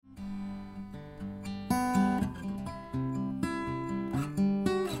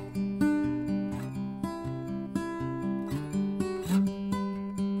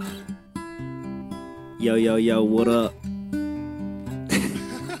Yo, what up?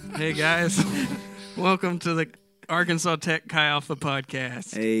 Hey guys, welcome to the Arkansas Tech Chi Alpha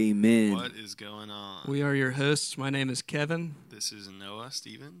podcast. Amen. What is going on? We are your hosts. My name is Kevin. This is Noah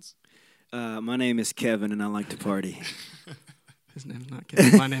Stevens. My name is Kevin, and I like to party. His name's not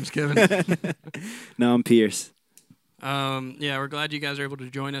Kevin. My name's Kevin. No, I'm Pierce. Yeah, we're glad you guys are able to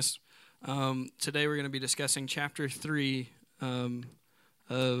join us. Today we're going to be discussing Chapter 3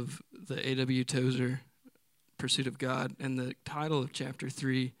 of the A.W. Tozer, Pursuit of God. And the title of Chapter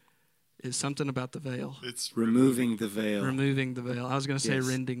 3 is something about the veil. It's Removing the veil. Removing the veil. I was going to say Yes.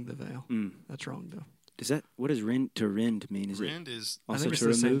 rending the veil. Mm. That's wrong, though. What does to rend mean? Is Rend is I also think it's to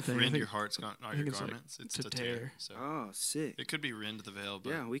the same remove? thing. I rend think- your hearts, not I your think it's like garments. It's to to tear. tear. So Oh, sick. it could be rend the veil, but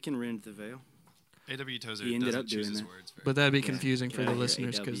Yeah, we can rend the veil. A.W. Tozer He ended doesn't up choose doing his that. words very But that'd be Yeah. confusing for Get the out of here,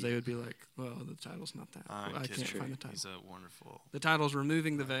 listeners because AW. they would be like, well, the title's not that. I'm I kidding. can't find the title. He's a wonderful. The title's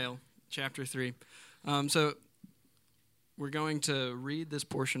Removing the Veil, Chapter 3. So we're going to read this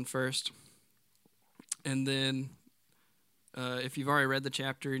portion first. And then if you've already read the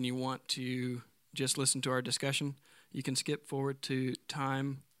chapter and you want to just listen to our discussion, you can skip forward to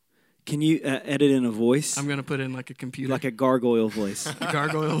time. Can you edit in a voice? I'm going to put in like a computer. Like a gargoyle voice.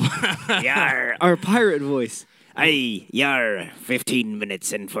 gargoyle. Yar! Or a pirate voice. Aye, yar, 15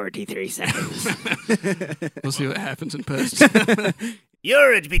 minutes and 43 seconds. We'll see what happens in post.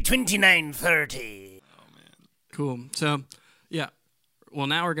 Yar, it'd be 29:30. Oh man. Cool. So, yeah. Well,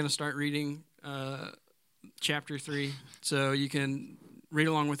 now we're going to start reading Chapter 3. So you can read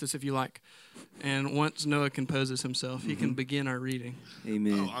along with us if you like. And once Noah composes himself, he can begin our reading.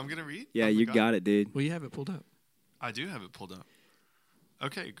 Amen. Oh, I'm gonna read. Yeah, Oh my you God. got it, dude. Well, you have it pulled up. I do have it pulled up.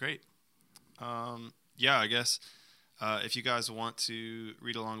 Okay, great. Yeah, I guess if you guys want to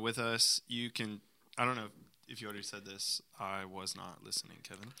read along with us, you can. I don't know if you already said this. I was not listening,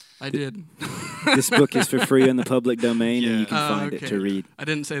 Kevin. I did. This book is for free in the public domain, and Yeah. you can find it okay. to read. I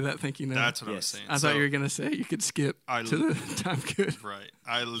didn't say that thinking that. That's what I was Yes. saying. I thought you were going to say you could skip I to the time good. Right.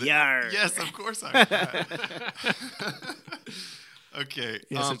 Yar. Yes, of course I would. Okay.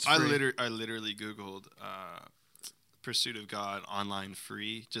 Yes, it's I free. literally Googled Pursuit of God online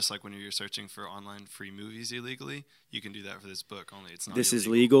free, just like when you're searching for online free movies illegally. You can do that for this book, only it's not This is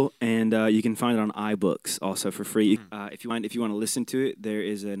illegal. legal, and you can find it on iBooks also for free. If you want to listen to it, there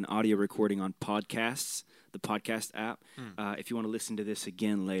is an audio recording on podcasts, the podcast app. If you want to listen to this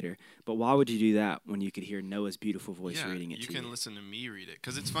again later, but why would you do that when you could hear Noah's beautiful voice Yeah, reading it you to can you? lison to me read it,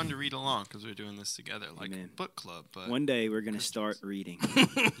 because it's fun to read along, because we're doing this together, like Amen. book club. But One day we're going to start reading.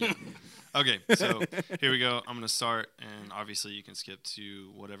 Okay, so here we go. I'm going to start, and obviously you can skip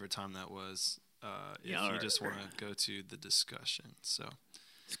to whatever time that was if you just want to go to the discussion. So,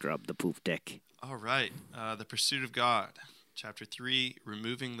 Scrub the poop deck. all right, The Pursuit of God, Chapter 3,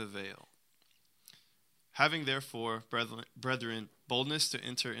 Removing the Veil. Having therefore, brethren, boldness to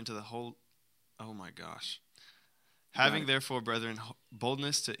enter into the whole... Oh my gosh. Having therefore, brethren,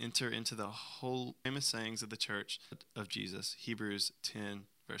 boldness to enter into the whole famous sayings of the church of Jesus, Hebrews 10,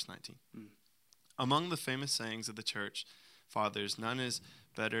 verse 19. Among the famous sayings of the church fathers, none is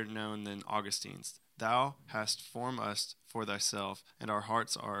better known than Augustine's. Thou hast formed us for thyself, and our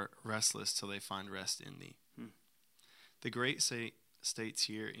hearts are restless till they find rest in thee. The great states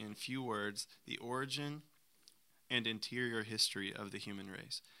here in few words the origin and interior history of the human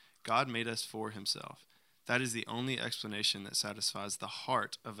race. God made us for himself. That is the only explanation that satisfies the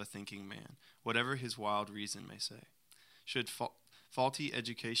heart of a thinking man, whatever his wild reason may say. Should faulty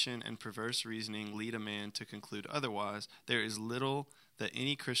education and perverse reasoning lead a man to conclude otherwise, there is little that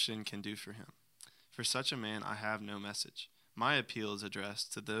any Christian can do for him. For such a man I have no message. My appeal is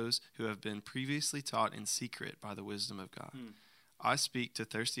addressed to those who have been previously taught in secret by the wisdom of God. I speak to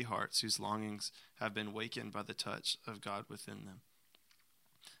thirsty hearts whose longings have been wakened by the touch of God within them,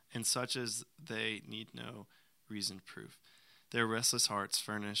 and such as they need no reasoned proof. Their restless hearts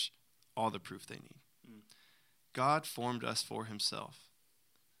furnish all the proof they need. God formed us for himself.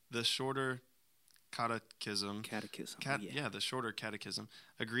 The shorter catechism, the shorter catechism,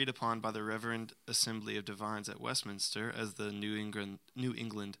 agreed upon by the Reverend Assembly of Divines at Westminster, as the New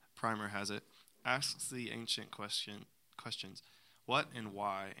England Primer has it, asks the ancient questions, what and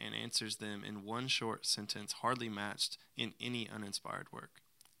why, and answers them in one short sentence hardly matched in any uninspired work.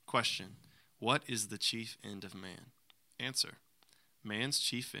 Question, what is the chief end of man? Answer, man's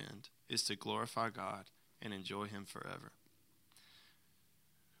chief end is to glorify God and enjoy him forever.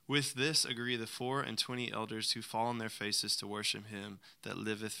 With this agree the 24 elders who fall on their faces to worship him that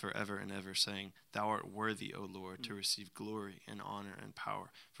liveth forever and ever, saying, Thou art worthy, O Lord, to receive glory and honor and power,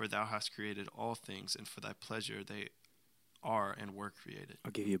 for thou hast created all things, and for thy pleasure they are and were created.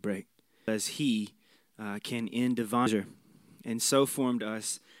 I'll give you a break. As he can in divine measure, and so formed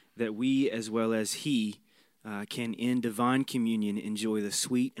us that we, as well as he, can in divine communion enjoy the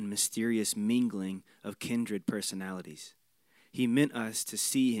sweet and mysterious mingling of kindred personalities. He meant us to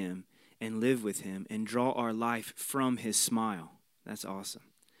see him and live with him and draw our life from his smile. That's awesome.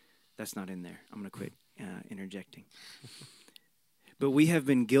 That's not in there. I'm going to quit interjecting. But we have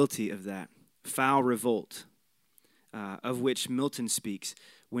been guilty of that foul revolt, of which Milton speaks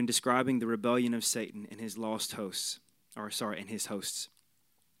when describing the rebellion of Satan and his lost hosts, and his hosts.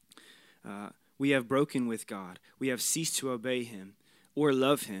 We have broken with God. We have ceased to obey him or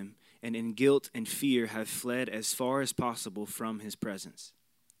love him, and in guilt and fear have fled as far as possible from his presence.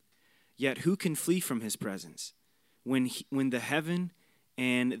 Yet who can flee from his presence when the heaven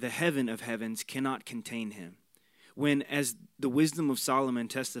and the heaven of heavens cannot contain him? When, as the wisdom of Solomon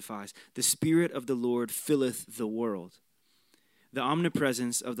testifies, the Spirit of the Lord filleth the world. The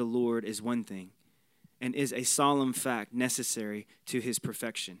omnipresence of the Lord is one thing, and is a solemn fact necessary to his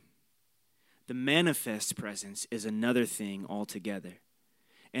perfection. The manifest presence is another thing altogether.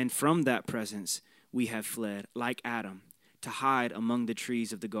 And from that presence we have fled, like Adam, to hide among the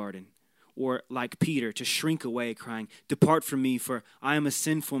trees of the garden, or like Peter, to shrink away, crying, "Depart from me, for I am a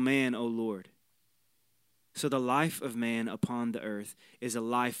sinful man, O Lord." So the life of man upon the earth is a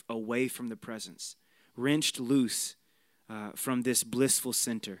life away from the presence, wrenched loose from this blissful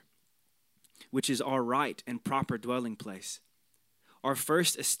center, which is our right and proper dwelling place, our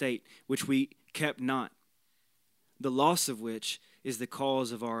first estate, which we kept not, the loss of which is the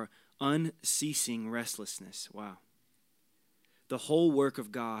cause of our unceasing restlessness. Wow. The whole work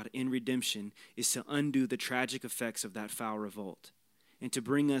of God in redemption is to undo the tragic effects of that foul revolt and to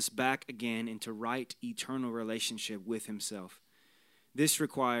bring us back again into right eternal relationship with himself. This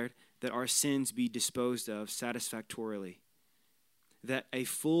required that our sins be disposed of satisfactorily, that a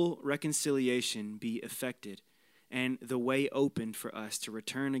full reconciliation be effected, and the way opened for us to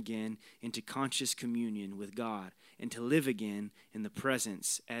return again into conscious communion with God and to live again in the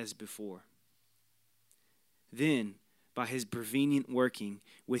presence as before. Then, by his prevenient working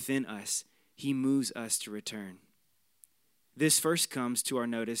within us, he moves us to return. This first comes to our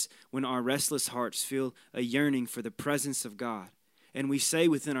notice when our restless hearts feel a yearning for the presence of God, and we say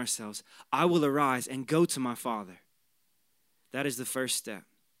within ourselves, "I will arise and go to my Father." That is the first step.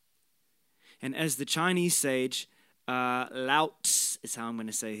 And as the Chinese sage, Lao Tzu is how I'm going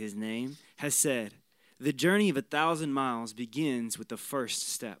to say his name, has said, the journey of 1,000 miles begins with the first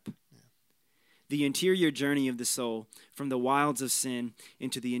step. The interior journey of the soul from the wilds of sin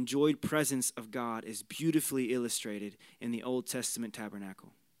into the enjoyed presence of God is beautifully illustrated in the Old Testament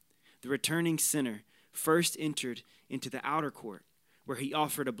tabernacle. The returning sinner first entered into the outer court, where he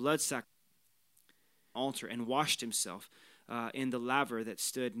offered a blood sacrifice on the altar and washed himself in the laver that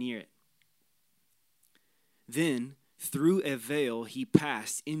stood near it. Then, through a veil, he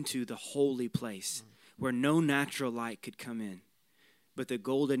passed into the holy place, where no natural light could come in, but the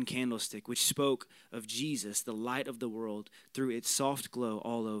golden candlestick, which spoke of Jesus, the light of the world, threw its soft glow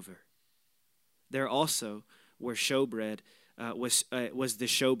all over. There also were showbread, was the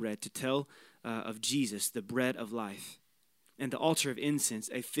showbread to tell of Jesus, the bread of life, and the altar of incense,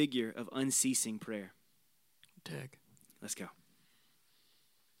 a figure of unceasing prayer. Tag. Let's go.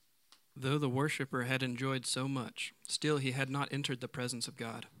 Though the worshiper had enjoyed so much, still he had not entered the presence of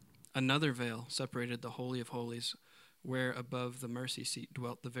God. Another veil separated the Holy of Holies, where above the mercy seat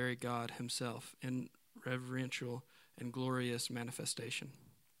dwelt the very God himself in reverential and glorious manifestation.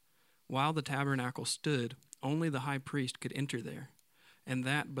 While the tabernacle stood, only the high priest could enter there, and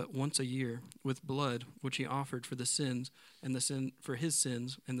that but once a year, with blood which he offered for the sins and for his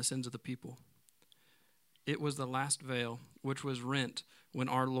sins and the sins of the people. It was the last veil which was rent when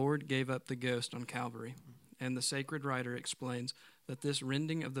our Lord gave up the ghost on Calvary, and the sacred writer explains that this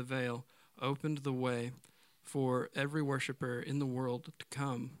rending of the veil opened the way for every worshiper in the world to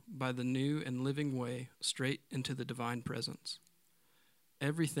come by the new and living way straight into the divine presence.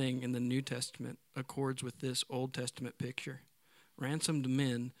 Everything in the New Testament accords with this Old Testament picture. Ransomed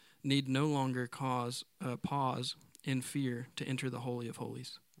men need no longer pause in fear to enter the Holy of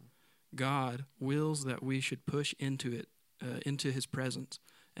Holies. God wills that we should push into it, into his presence,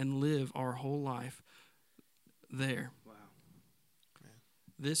 and live our whole life there. Wow.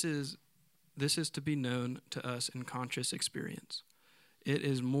 This is to be known to us in conscious experience. It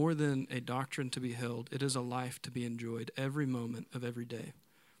is more than a doctrine to be held. It is a life to be enjoyed every moment of every day.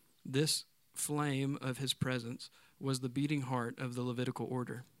 This flame of his presence was the beating heart of the Levitical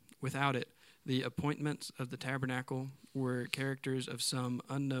order. Without it, the appointments of the tabernacle were characters of some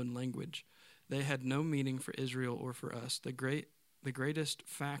unknown language. They had no meaning for Israel or for us. The greatest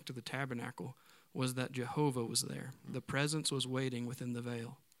fact of the tabernacle was that Jehovah was there. The presence was waiting within the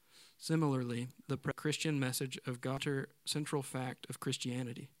veil. Similarly, the Christian message of God is a central fact of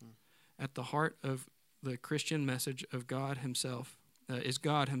Christianity. At the heart of the Christian message of God Himself is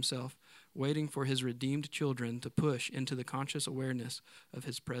God Himself, waiting for His redeemed children to push into the conscious awareness of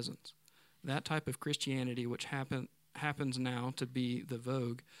His presence. That type of Christianity, which happens now to be the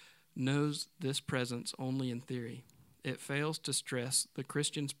vogue, knows this presence only in theory. It fails to stress the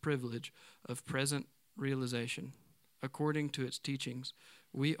Christian's privilege of present realization. According to its teachings,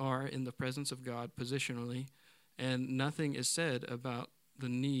 we are in the presence of God positionally, and nothing is said about the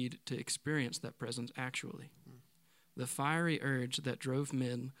need to experience that presence actually. The fiery urge that drove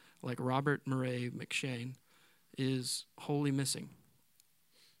men like Robert Murray McCheyne is wholly missing.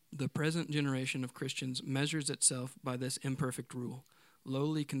 The present generation of Christians measures itself by this imperfect rule.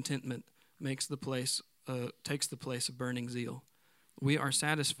 Lowly contentment takes the place of burning zeal. We are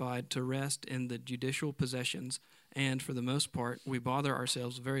satisfied to rest in the judicial possessions, and for the most part, we bother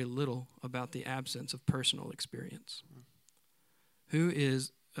ourselves very little about the absence of personal experience. Who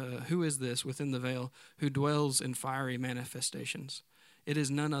is this within the veil who dwells in fiery manifestations? It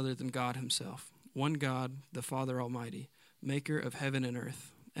is none other than God Himself, one God, the Father Almighty, maker of heaven and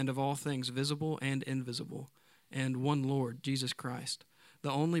earth, and of all things visible and invisible, and one Lord, Jesus Christ,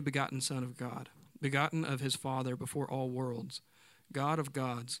 the only begotten Son of God, begotten of His Father before all worlds, God of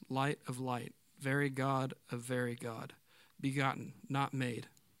gods, light of light, very God of very God, begotten, not made,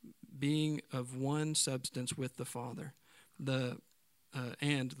 being of one substance with the Father,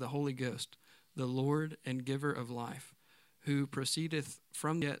 and the Holy Ghost, the Lord and giver of life, who proceedeth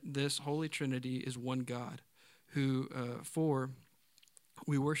from yet this Holy Trinity is one God, for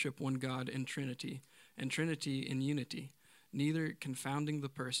we worship one God in Trinity, and Trinity in unity, neither confounding the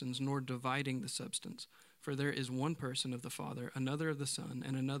persons nor dividing the substance. For there is one person of the Father, another of the Son,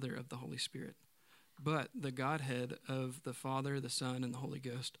 and another of the Holy Spirit. But the Godhead of the Father, the Son, and the Holy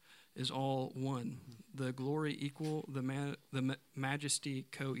Ghost is all one, the glory equal, the majesty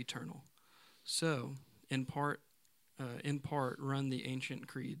co-eternal. So, in part run the ancient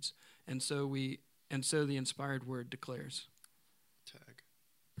creeds, and so the inspired word declares. Tag.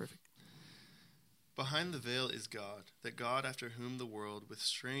 Perfect. Behind the veil is God, that God after whom the world with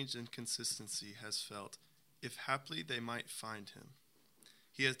strange inconsistency has felt, if haply they might find Him.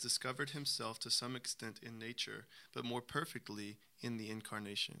 He has discovered Himself to some extent in nature, but more perfectly in the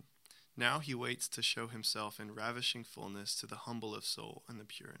Incarnation. Now He waits to show Himself in ravishing fullness to the humble of soul and the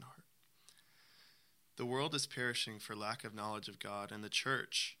pure in heart. The world is perishing for lack of knowledge of God, and the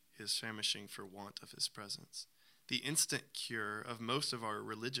church is famishing for want of His presence. The instant cure of most of our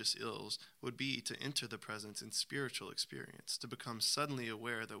religious ills would be to enter the presence in spiritual experience, to become suddenly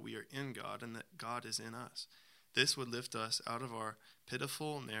aware that we are in God and that God is in us. This would lift us out of our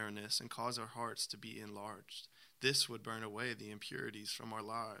pitiful narrowness and cause our hearts to be enlarged. This would burn away the impurities from our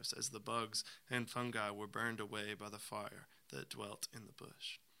lives as the bugs and fungi were burned away by the fire that dwelt in the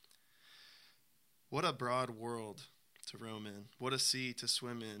bush. What a broad world to roam in, what a sea to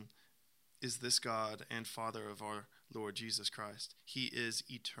swim in is this God and Father of our Lord Jesus Christ. He is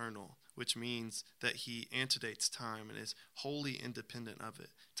eternal, which means that He antedates time and is wholly independent of it.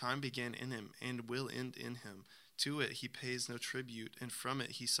 Time began in Him and will end in Him. To it He pays no tribute, and from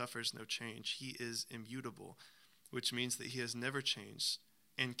it He suffers no change. He is immutable, which means that He has never changed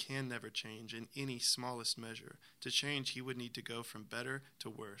and can never change in any smallest measure. To change, He would need to go from better to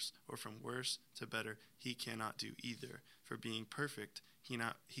worse, or from worse to better. He cannot do either. For being perfect,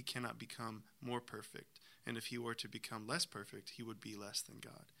 He cannot become more perfect. And if He were to become less perfect, He would be less than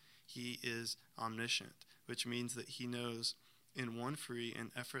God. He is omniscient, which means that He knows in one free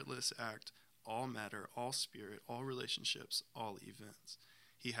and effortless act all matter, all spirit, all relationships, all events.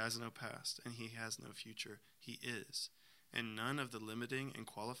 He has no past, and He has no future. He is. And none of the limiting and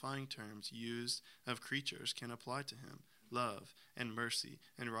qualifying terms used of creatures can apply to Him. Love and mercy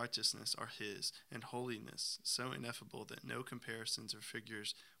and righteousness are His, and holiness so ineffable that no comparisons or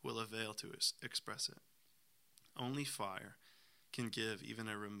figures will avail to express it. Only fire can give even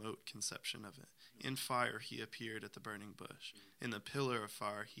a remote conception of it. In fire He appeared at the burning bush. In the pillar of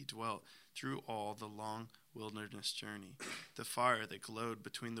fire He dwelt through all the long wilderness journey. The fire that glowed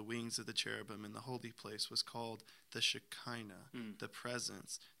between the wings of the cherubim in the holy place was called the Shekinah, the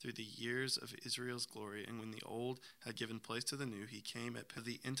presence, through the years of Israel's glory. And when the old had given place to the new, He came at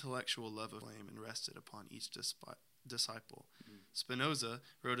the intellectual love of flame and rested upon each disciple. Spinoza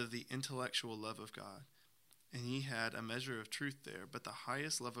wrote of the intellectual love of God. and he had a measure of truth there. But the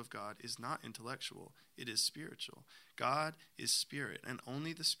highest love of God is not intellectual, it is spiritual. God is spirit, and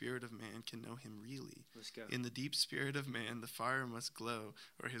only the spirit of man can know him really. Let's go. In the deep spirit of man, the fire must glow,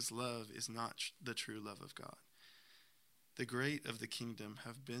 or his love is not the true love of God. The great of the kingdom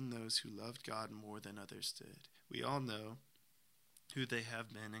have been those who loved God more than others did. We all know who they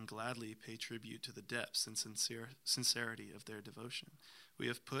have been and gladly pay tribute to the depths and sincerity of their devotion. We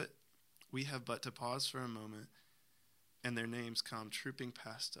have but to pause for a moment, and their names come trooping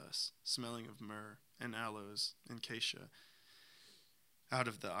past us, smelling of myrrh and aloes and cassia out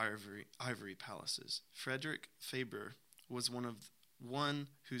of the ivory palaces. Frederick Faber was one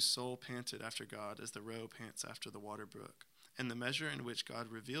whose soul panted after God as the roe pants after the water brook, and the measure in which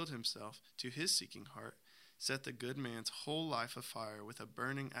God revealed himself to his seeking heart set the good man's whole life afire with a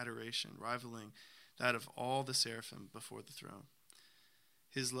burning adoration rivaling that of all the seraphim before the throne.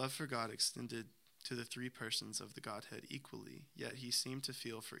 His love for God extended to the three persons of the Godhead equally, yet he seemed to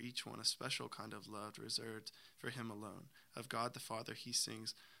feel for each one a special kind of love reserved for him alone. Of God the Father he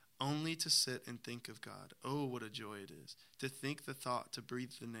sings, "Only to sit and think of God, oh, what a joy it is, to think the thought, to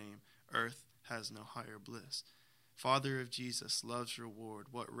breathe the name, earth has no higher bliss. Father of Jesus, love's reward,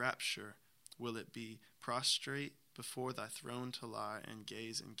 what rapture will it be, prostrate before thy throne to lie and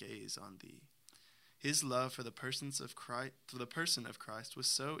gaze on thee." His love for the person of Christ was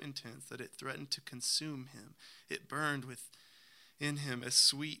so intense that it threatened to consume him. It burned within him a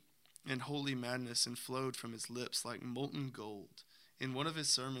sweet and holy madness and flowed from his lips like molten gold. In one of his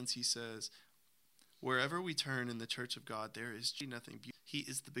sermons he says, "Wherever we turn in the church of God, there is nothing beautiful. He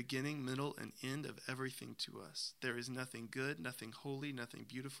is the beginning, middle, and end of everything to us. There is nothing good, nothing holy, nothing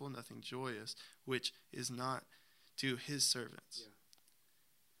beautiful, nothing joyous, which is not to his servants." Yeah.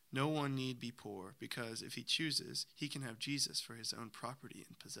 No one need be poor, because if he chooses, he can have Jesus for his own property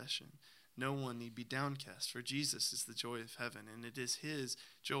and possession. No one need be downcast, for Jesus is the joy of heaven, and it is his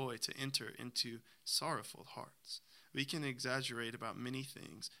joy to enter into sorrowful hearts. We can exaggerate about many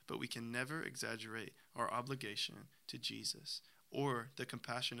things, but we can never exaggerate our obligation to Jesus or the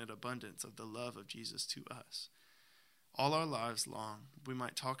compassionate abundance of the love of Jesus to us. All our lives long, we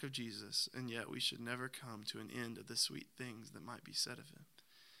might talk of Jesus, and yet we should never come to an end of the sweet things that might be said of him.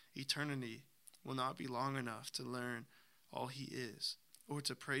 Eternity will not be long enough to learn all he is, or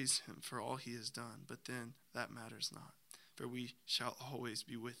to praise him for all he has done, but then that matters not, for we shall always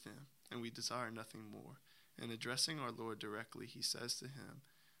be with him, and we desire nothing more. And addressing our Lord directly, he says to him,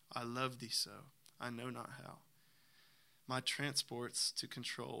 "I love thee so, I know not how. My transports to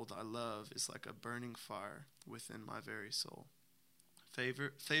control thy love is like a burning fire within my very soul."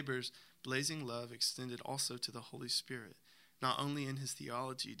 Faber's blazing love extended also to the Holy Spirit. Not only in his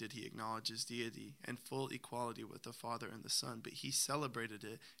theology did he acknowledge his deity and full equality with the Father and the Son, but he celebrated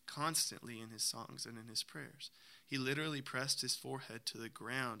it constantly in his songs and in his prayers. He literally pressed his forehead to the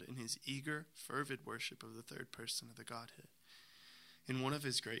ground in his eager, fervid worship of the third person of the Godhead. In one of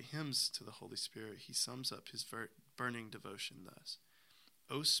his great hymns to the Holy Spirit, he sums up his burning devotion thus: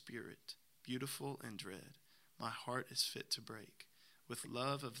 "O Spirit, beautiful and dread, my heart is fit to break with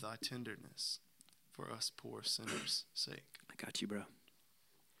love of thy tenderness for us poor sinners' sake." I got you, bro.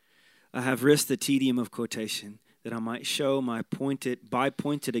 I have risked the tedium of quotation that I might show by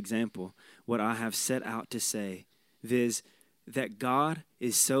pointed example what I have set out to say, viz., that God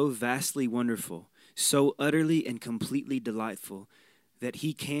is so vastly wonderful, so utterly and completely delightful, that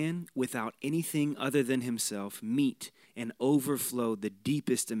he can, without anything other than himself, meet and overflow the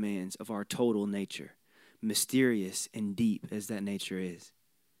deepest demands of our total nature, mysterious and deep as that nature is.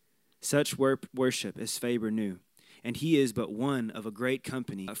 Such worship as Faber knew, and he is but one of a great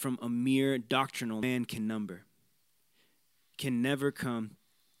company from a mere doctrinal man can number, can never come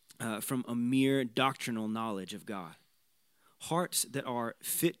from a mere doctrinal knowledge of God. Hearts that are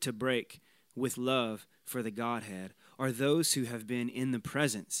fit to break with love for the Godhead are those who have been in the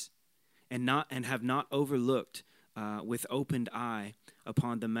presence and have not overlooked with opened eye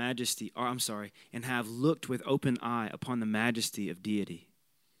upon the majesty, and have looked with open eye upon the majesty of deity.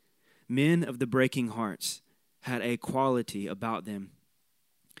 Men of the breaking hearts had a quality about them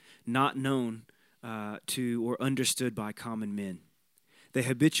not known to or understood by common men. They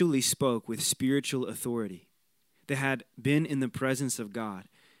habitually spoke with spiritual authority. They had been in the presence of God,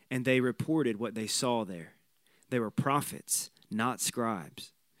 and they reported what they saw there. They were prophets, not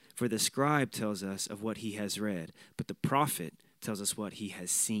scribes. For the scribe tells us of what he has read, but the prophet tells us what he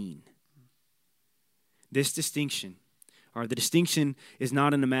has seen. This distinction, or the distinction, is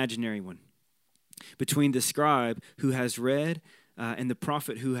not an imaginary one. Between the scribe who has read and the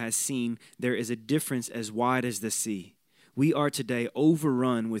prophet who has seen, there is a difference as wide as the sea. We are today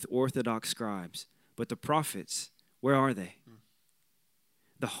overrun with orthodox scribes, But the prophets, where are they?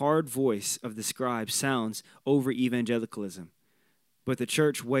 The hard voice of the scribe sounds over evangelicalism, but the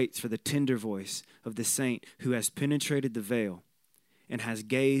church waits for the tender voice of the saint who has penetrated the veil and has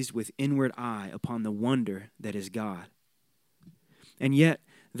gazed with inward eye upon the wonder that is God. And yet,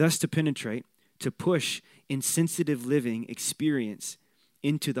 thus to penetrate, to push insensitive living experience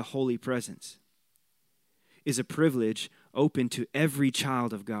into the holy presence is a privilege open to every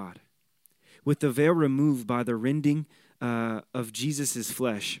child of God. With the veil removed by the rending of Jesus'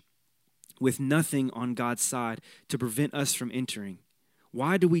 flesh, with nothing on God's side to prevent us from entering,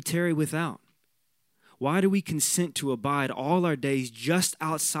 why do we tarry without? Why do we consent to abide all our days just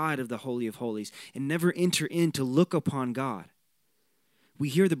outside of the Holy of Holies and never enter in to look upon God? We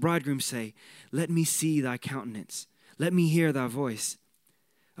hear the bridegroom say, "Let me see thy countenance. Let me hear thy voice.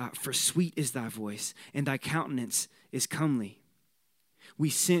 For sweet is thy voice, and thy countenance is comely." We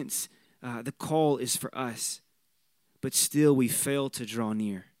sense the call is for us, but still we fail to draw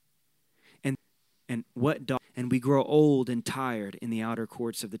near. And we grow old and tired in the outer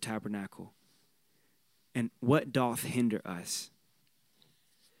courts of the tabernacle. And what doth hinder us?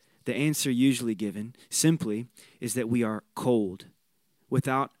 The answer usually given simply is that we are cold,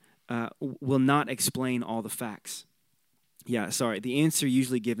 will not explain all the facts. The answer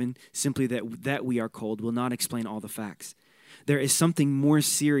usually given simply that we are cold will not explain all the facts. There is something more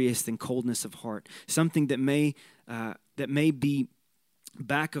serious than coldness of heart, something that may be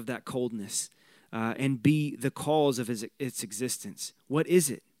back of that coldness and be the cause of its existence. What is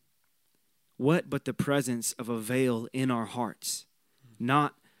it? What but the presence of a veil in our hearts,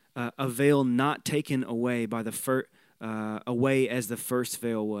 not a veil not taken away by away as the first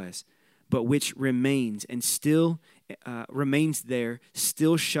veil was, but which remains and still remains there,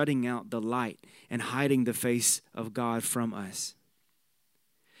 still shutting out the light and hiding the face of God from us.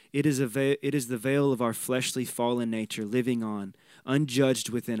 It is the veil of our fleshly fallen nature living on, unjudged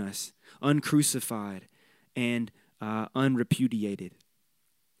within us, uncrucified, and unrepudiated.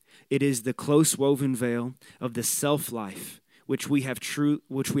 It is the close woven veil of the self-life which we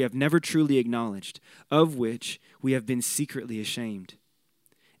have never truly acknowledged, of which we have been secretly ashamed,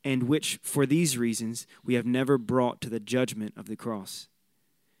 and which, for these reasons, we have never brought to the judgment of the cross.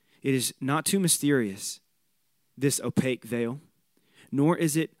 It is not too mysterious, this opaque veil, nor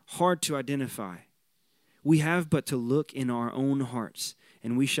is it hard to identify. We have but to look in our own hearts,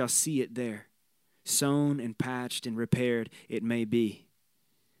 and we shall see it there. Sewn and patched and repaired it may be,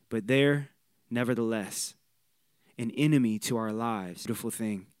 but there, nevertheless, an enemy to our lives, beautiful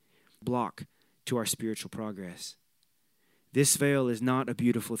thing, block to our spiritual progress. This veil is not a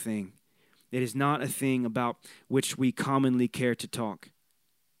beautiful thing. It is not a thing about which we commonly care to talk.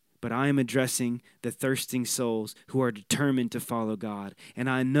 But I am addressing the thirsting souls who are determined to follow God. And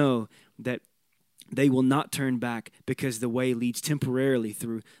I know that they will not turn back because the way leads temporarily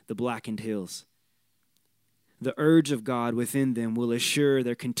through the blackened hills. The urge of God within them will assure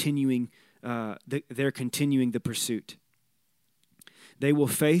their continuing the pursuit. They will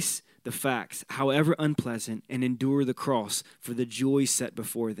face the facts, however unpleasant, and endure the cross for the joy set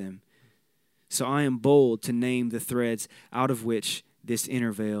before them. So I am bold to name the threads out of which this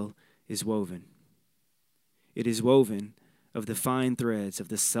inner veil is woven. It is woven of the fine threads of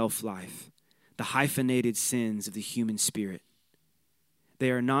the self-life, the hyphenated sins of the human spirit. They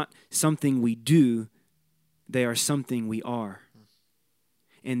are not something we do, they are something we are.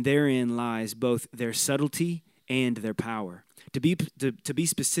 And therein lies both their subtlety and their power. To be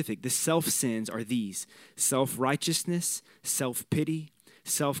specific, the self-sins are these: self-righteousness, self-pity,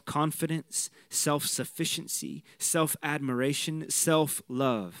 self-confidence, self-sufficiency, self-admiration,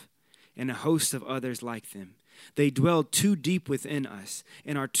 self-love, and a host of others like them. They dwell too deep within us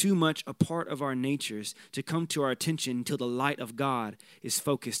and are too much a part of our natures to come to our attention until the light of God is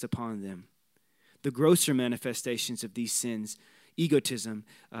focused upon them. The grosser manifestations of these sins, egotism,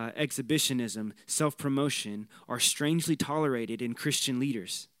 exhibitionism, self-promotion, are strangely tolerated in Christian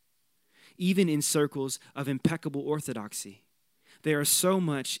leaders, even in circles of impeccable orthodoxy. They are so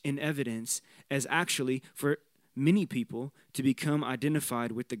much in evidence as actually for many people to become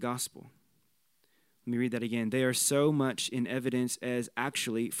identified with the gospel. Let me read that again. They are so much in evidence as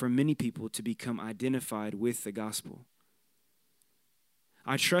actually for many people to become identified with the gospel.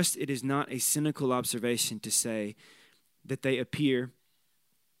 I trust it is not a cynical observation to say that they appear,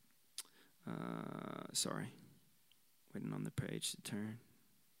 waiting on the page to turn,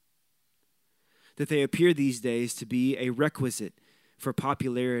 that they appear these days to be a requisite for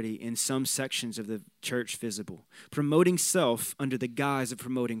popularity in some sections of the church visible. Promoting self under the guise of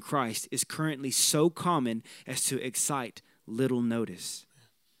promoting Christ is currently so common as to excite little notice.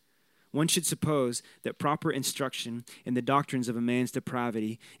 One should suppose that proper instruction in the doctrines of a man's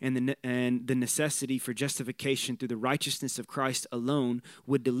depravity and the necessity for justification through the righteousness of Christ alone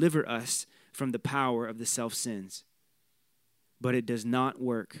would deliver us from the power of the self-sins. But it does not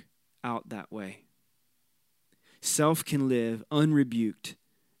work out that way. Self can live unrebuked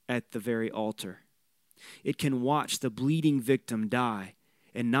at the very altar. It can watch the bleeding victim die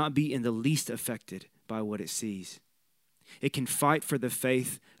and not be in the least affected by what it sees. It can fight for the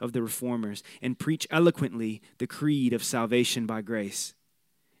faith of the reformers and preach eloquently the creed of salvation by grace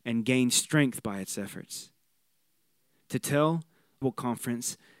and gain strength by its efforts. To tell a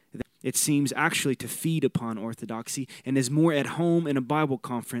conference that it seems actually to feed upon orthodoxy and is more at home in a Bible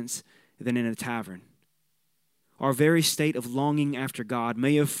conference than in a tavern. Our very state of longing after God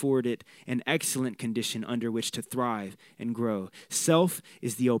may afford it an excellent condition under which to thrive and grow. Self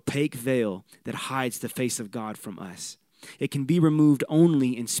is the opaque veil that hides the face of God from us. It can be removed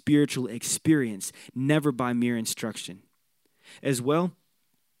only in spiritual experience, never by mere instruction. As well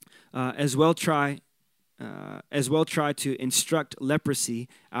try to instruct leprosy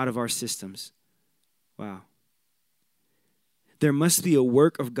out of our systems. Wow. There must be a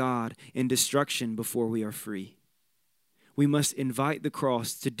work of God in destruction before we are free. We must invite the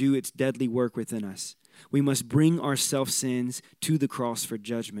cross to do its deadly work within us. We must bring our self-sins to the cross for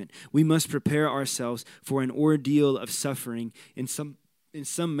judgment. We must prepare ourselves for an ordeal of suffering in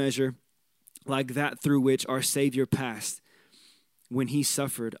some measure like that through which our Savior passed when he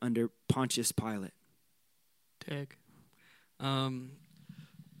suffered under Pontius Pilate. Tag.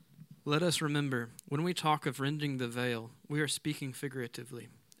 Let us remember, when we talk of rending the veil, we are speaking figuratively,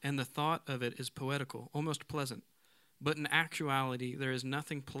 and the thought of it is poetical, almost pleasant. But in actuality, there is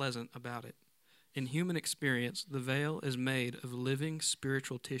nothing pleasant about it. In human experience, the veil is made of living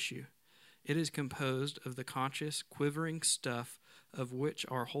spiritual tissue. It is composed of the conscious, quivering stuff of which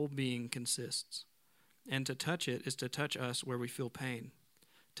our whole being consists. And to touch it is to touch us where we feel pain.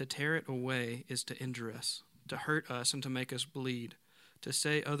 To tear it away is to injure us, to hurt us and to make us bleed. To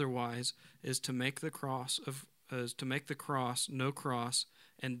say otherwise is to make the cross no cross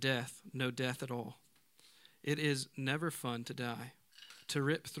and death no death at all. It is never fun to die. To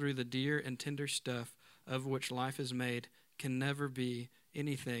rip through the dear and tender stuff of which life is made can never be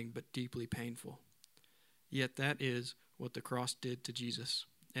anything but deeply painful. Yet that is what the cross did to Jesus,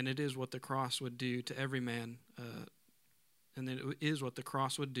 and it is what the cross would do to every man,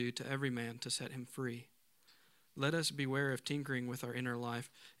 to set him free. Let us beware of tinkering with our inner life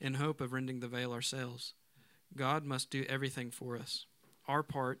in hope of rending the veil ourselves. God must do everything for us. Our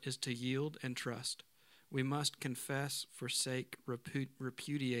part is to yield and trust. We must confess, forsake,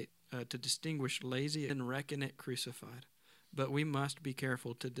 repudiate, to distinguish lazy and reckon it crucified. But we must be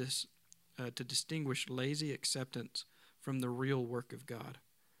careful to distinguish lazy acceptance from the real work of God.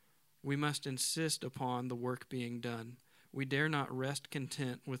 We must insist upon the work being done. We dare not rest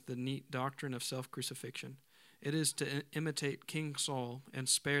content with the neat doctrine of self-crucifixion. It is to imitate King Saul and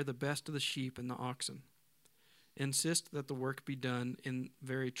spare the best of the sheep and the oxen. Insist that the work be done in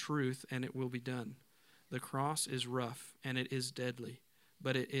very truth, and it will be done. The cross is rough, and it is deadly,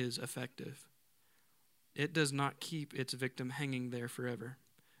 but it is effective. It does not keep its victim hanging there forever.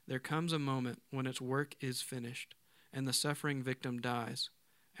 There comes a moment when its work is finished, and the suffering victim dies.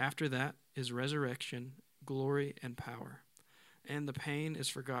 After that is resurrection, glory, and power. And the pain is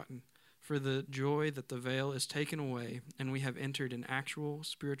forgotten, for the joy that the veil is taken away, and we have entered an actual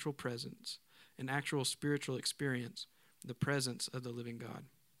spiritual presence, an actual spiritual experience, the presence of the living God.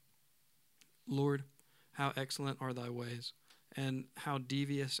 Lord, how excellent are thy ways, and how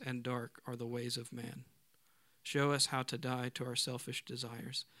devious and dark are the ways of man. Show us how to die to our selfish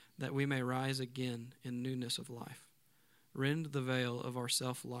desires, that we may rise again in newness of life. Rend the veil of our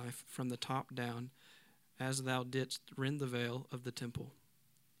self-life from the top down, as thou didst rend the veil of the temple.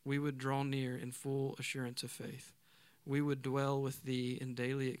 We would draw near in full assurance of faith. We would dwell with thee in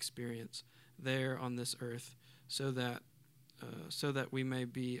daily experience there on this earth, so that we may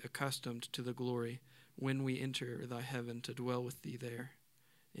be accustomed to the glory when we enter thy heaven to dwell with thee there.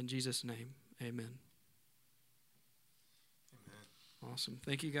 In Jesus' name, amen. Amen. Awesome.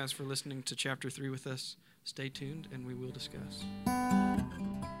 Thank you guys for listening to chapter 3 with us. Stay tuned, and we will discuss.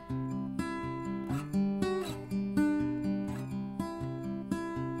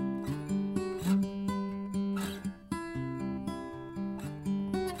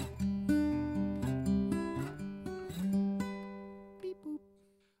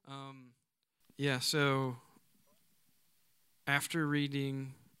 So after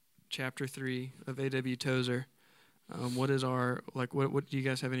reading chapter 3 of A.W. Tozer, what do you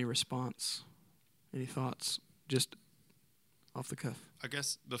guys have any response? Any thoughts? Just off the cuff. I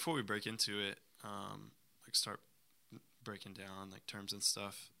guess before we break into it, like start breaking down like terms and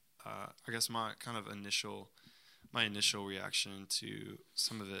stuff. I guess my initial reaction to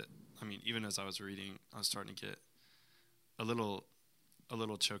some of it. I mean, even as I was reading, I was starting to get a little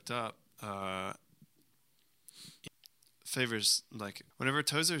choked up. Faber's, like, whenever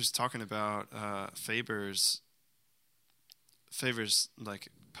Tozer's talking about Faber's like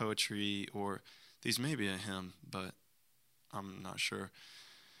poetry, or these may be a hymn, but I'm not sure.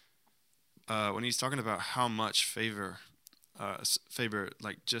 When he's talking about how much Faber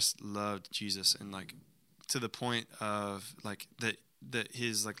like just loved Jesus, and like to the point of like that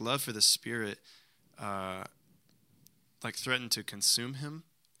his like love for the Spirit like threatened to consume him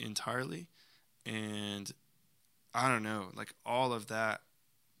entirely. And I don't know, like all of that,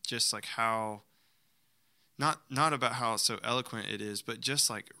 just like how not about how so eloquent it is, but just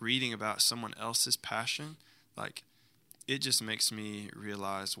like reading about someone else's passion, like it just makes me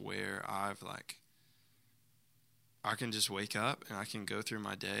realize where I can just wake up and I can go through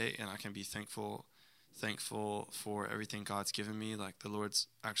my day and I can be thankful for everything God's given me. Like the Lord's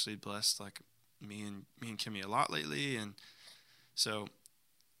actually blessed like me and Kimmy a lot lately, and so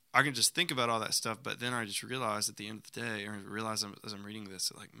I can just think about all that stuff. But then I just realize at the end of the day, or realize as I'm reading this,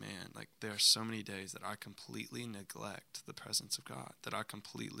 that like, man, like there are so many days that I completely neglect the presence of God, that I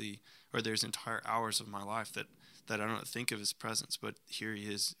completely, or there's entire hours of my life that I don't think of His presence, but here He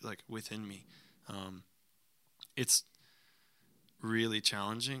is like within me. It's really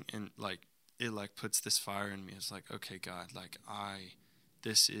challenging, and like it like puts this fire in me. It's like, okay, God, like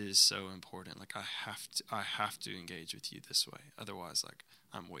this is so important. Like I have to engage with you this way. Otherwise, like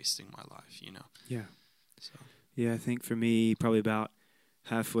I'm wasting my life, you know? Yeah. So. Yeah, I think for me, probably about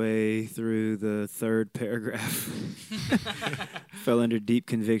halfway through the third paragraph, fell under deep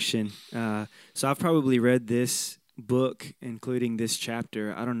conviction. So I've probably read this book, including this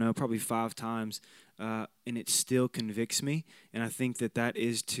chapter, I don't know, probably 5 times, and it still convicts me. And I think that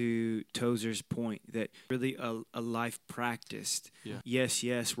is to Tozer's point, that really a life practiced. Yeah. Yes,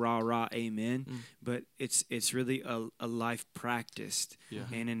 yes, rah, rah, amen. But it's really a life practiced,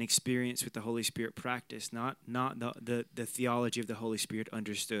 and an experience with the Holy Spirit practiced, not the theology of the Holy Spirit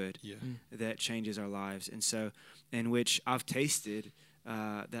understood, that changes our lives. And so, in which I've tasted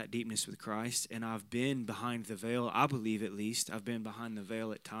that deepness with Christ, and I've been behind the veil. I believe, at least, I've been behind the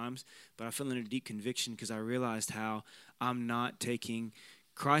veil at times, but I feel under deep conviction because I realized how I'm not taking.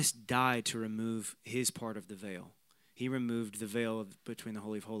 Christ died to remove His part of the veil. He removed the veil between the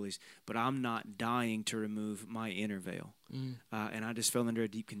Holy of Holies, but I'm not dying to remove my inner veil. And I just fell under a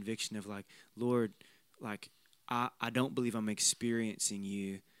deep conviction of like, Lord, like I don't believe I'm experiencing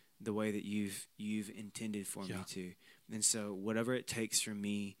You the way that you've intended for me to. And so whatever it takes for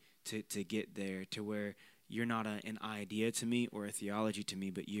me to get there, to where You're not an idea to me or a theology to me,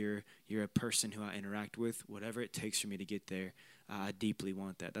 but you're a person who I interact with, whatever it takes for me to get there, I deeply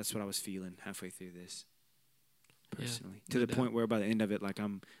want that. That's what I was feeling halfway through this, personally. To the point where by the end of it, like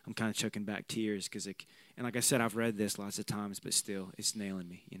I'm kind of choking back tears, because and like I said, I've read this lots of times, but still, it's nailing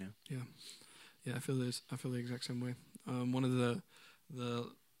me, you know? Yeah, I feel this. I feel the exact same way. One of the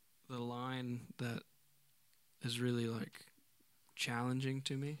line that is really like challenging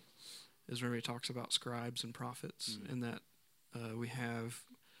to me is when he talks about scribes and prophets, and that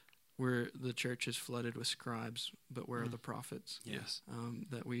where the church is flooded with scribes, but where are the prophets? Yes.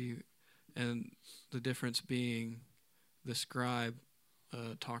 And the difference being, the scribe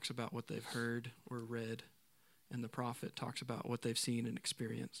talks about what they've heard or read, and the prophet talks about what they've seen and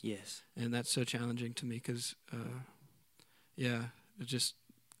experienced. Yes. And that's so challenging to me because, it just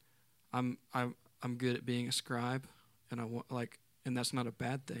I'm good at being a scribe, and I want and that's not a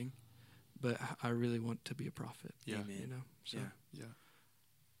bad thing, but I really want to be a prophet. Yeah. Amen. You know. So, Yeah.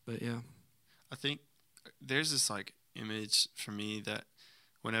 But yeah. I think there's this like image for me that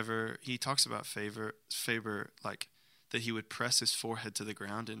whenever he talks about Faber, like that he would press his forehead to the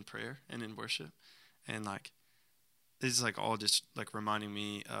ground in prayer and in worship, and like this is like all just like reminding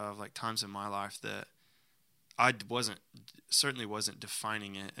me of like times in my life that I certainly wasn't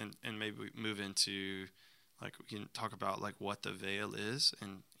defining it, and maybe we move into like we can talk about like what the veil is,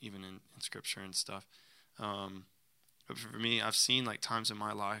 and even in scripture and stuff. But for me, I've seen like times in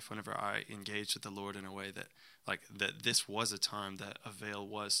my life whenever I engaged with the Lord in a way that this was a time that a veil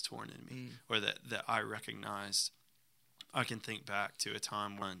was torn in me, or that I recognized. I can think back to a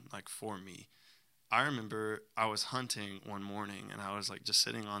time when, like, for me, I remember I was hunting one morning, and I was like just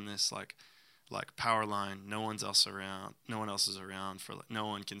sitting on this like power line. No one else is around for no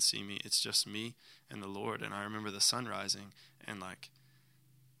one can see me. It's just me and the Lord. And I remember the sun rising, and like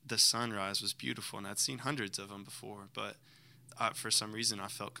the sunrise was beautiful, and I'd seen hundreds of them before, but for some reason I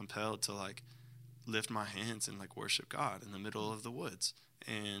felt compelled to like lift my hands and like worship God in the middle of the woods,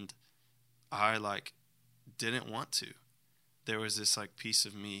 and I like didn't want to. There was this like piece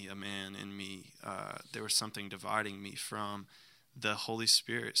of me, a man in me. There was something dividing me from the Holy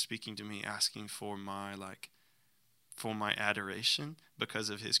Spirit speaking to me, asking for my adoration because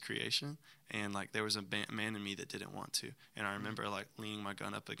of His creation. And like there was a man in me that didn't want to. And I remember like leaning my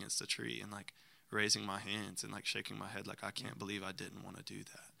gun up against a tree and like raising my hands and like shaking my head like I can't believe I didn't want to do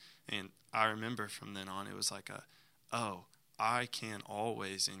that. And I remember from then on it was like I can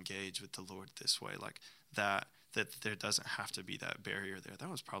always engage with the Lord this way, like that there doesn't have to be that barrier there. I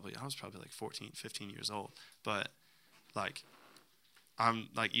was probably like 14, 15 years old, but like I'm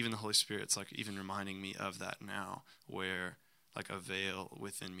like, even the Holy Spirit's like even reminding me of that now, where like a veil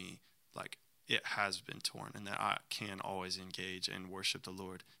within me, like it has been torn, and that I can always engage and worship the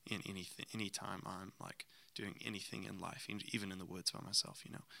Lord in anything, anytime I'm like doing anything in life, even in the woods by myself,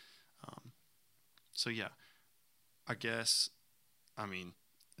 you know? So yeah, I guess, I mean,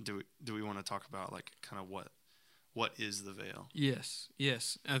 do we want to talk about like kind of what is the veil? Yes.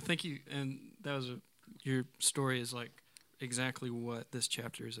 I think your story is like exactly what this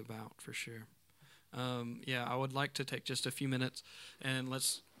chapter is about, for sure. I would like to take just a few minutes and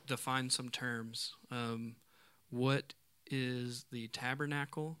let's define some terms. What is the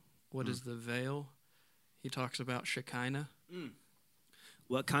tabernacle? What is the veil? He talks about Shekinah.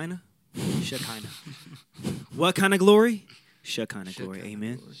 What kind of? Shekinah. What kind of glory? Shekinah glory.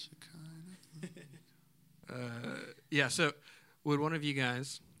 Amen. So would one of you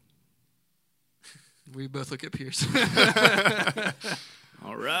guys, we both look at Pierce.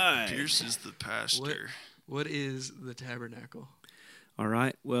 All right. Pierce is the pastor. What is the tabernacle? All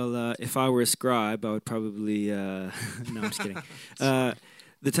right. Well, if I were a scribe, I would probably no, I'm just kidding.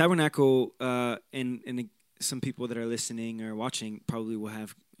 The tabernacle, and some people that are listening or watching probably will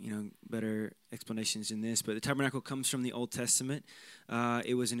have better explanations in this, but the tabernacle comes from the Old Testament.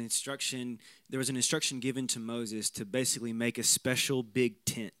 It was an instruction. There was an instruction given to Moses to basically make a special big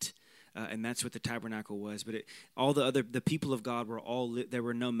tent. And that's what the tabernacle was. But the people of God were they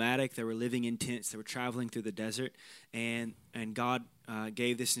were nomadic. They were living in tents. They were traveling through the desert, and God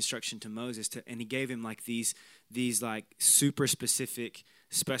gave this instruction to Moses, and He gave him like these like super specific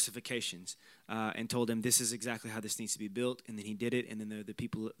specifications, and told him this is exactly how this needs to be built. And then he did it. And then the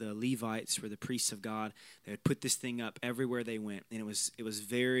people, the Levites, were the priests of God. They would put this thing up everywhere they went, and it was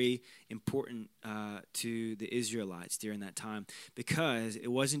very important to the Israelites during that time, because it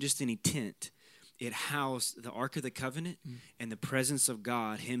wasn't just any tent. It housed the Ark of the Covenant, and the presence of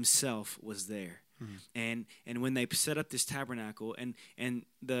God Himself was there. And when they set up this tabernacle, and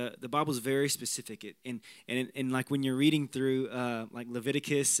the Bible's very specific. And like when you're reading through like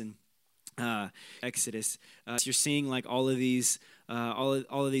Leviticus and Exodus, you're seeing like all of these. All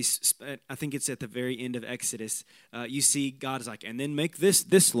of these, I think it's at the very end of Exodus, you see God is like, and then make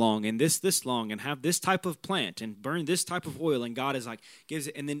this long and this long, and have this type of plant and burn this type of oil, and God is like gives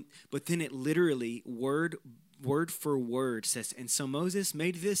it, but then it literally word for word says, and so Moses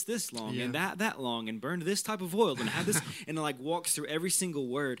made this long and that long, and burned this type of oil and had this, and it like walks through every single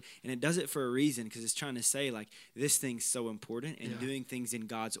word, and it does it for a reason, because it's trying to say like this thing's so important, and doing things in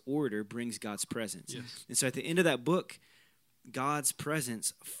God's order brings God's presence. And so at the end of that book, God's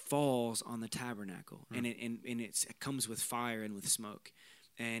presence falls on the tabernacle, and it comes with fire and with smoke,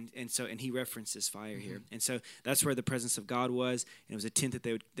 and He references fire here, and so that's where the presence of God was. And it was a tent that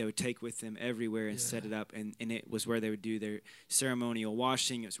they would take with them everywhere and set it up, and it was where they would do their ceremonial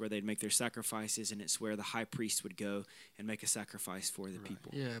washing. It was where they'd make their sacrifices, and it's where the high priest would go and make a sacrifice for the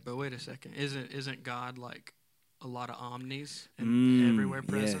people. Yeah, but wait a second, isn't God like a lot of omnis and everywhere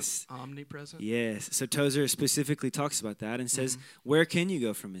present, yes. Omnipresent? Yes. So Tozer specifically talks about that and says, where can you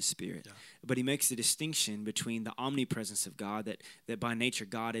go from His Spirit? Yeah. But he makes the distinction between the omnipresence of God, that by nature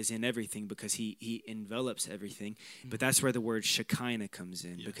God is in everything because he envelops everything. But that's where the word Shekinah comes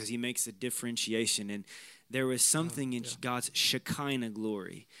in, because he makes the differentiation. And there was something in God's Shekinah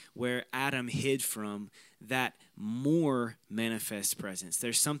glory where Adam hid from that more manifest presence.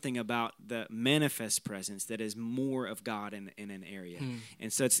 There's something about the manifest presence that is more of God in an area.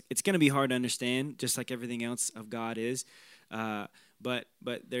 And so it's going to be hard to understand, just like everything else of God is. But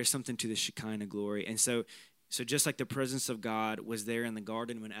there's something to the Shekinah glory. And so just like the presence of God was there in the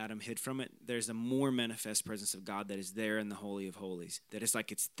garden when Adam hid from it, there's a more manifest presence of God that is there in the Holy of Holies. That it's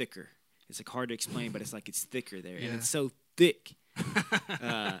like it's thicker. It's like hard to explain, but it's like it's thicker there. And it's so thick.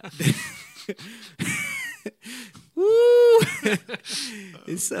 Woo!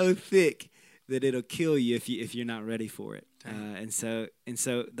 It's so thick that it'll kill you if you're not ready for it. And so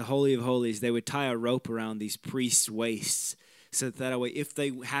the Holy of Holies, they would tie a rope around these priests' waists so that way, if they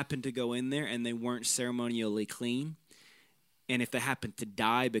happened to go in there and they weren't ceremonially clean, and if they happened to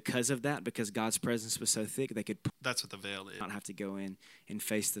die because of that, because God's presence was so thick, they could That's what the veil is. not have to go in and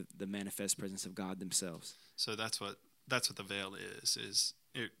face the manifest presence of God themselves. So that's what the veil is.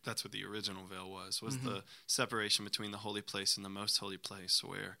 That's what the original veil was the separation between the holy place and the most holy place,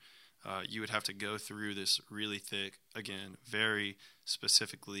 where you would have to go through this really thick, again, very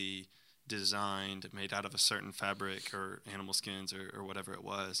specifically designed, made out of a certain fabric or animal skins or whatever it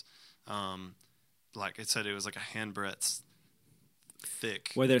was. Like it said, it was like a handbreadth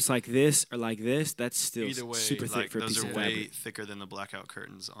thick. Whether it's like this or like this, that's still Either way, super thick like, for a those piece are of way fabric. thicker than the blackout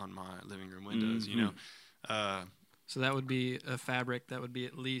curtains on my living room windows. You know, So that would be a fabric that would be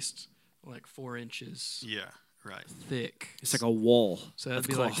at least like 4 inches yeah, right. thick. It's like a wall So that'd of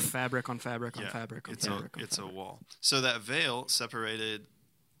be cloth. like fabric on fabric on Yeah, fabric on it's fabric. it's a wall. So that veil separated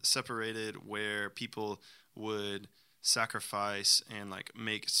where people would sacrifice and like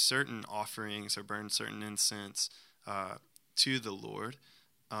make certain offerings or burn certain incense to the Lord,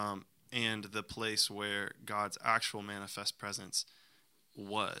 and the place where God's actual manifest presence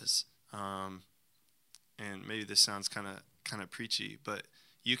was. And maybe this sounds kind of preachy, but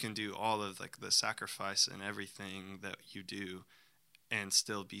you can do all of like the sacrifice and everything that you do and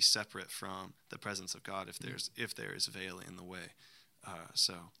still be separate from the presence of God if there is veil in the way.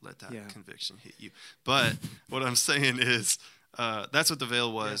 So let that conviction hit you. But what I'm saying is that's what the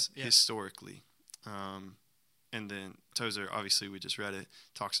veil was historically. And then Tozer, obviously we just read it,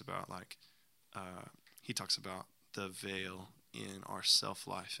 talks about like he talks about the veil in our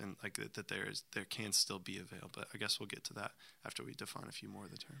self-life and like that there can still be a veil. But I guess we'll get to that after we define a few more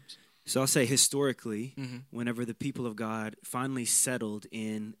of the terms. So I'll say historically, whenever the people of God finally settled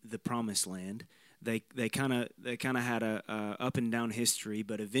in the Promised Land, they kind of had a up and down history,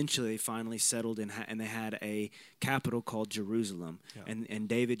 but eventually they finally settled and they had a capital called Jerusalem. Yeah. And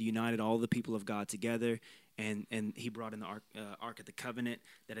David united all the people of God together, and he brought in the Ark of the Covenant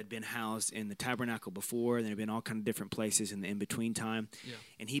that had been housed in the tabernacle before. And there had been all kind of different places in the in-between time. Yeah.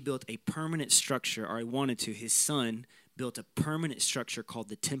 And he built a permanent structure, or he wanted to. His son built a permanent structure called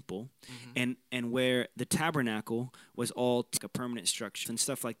the temple, and where the tabernacle was all a permanent structure and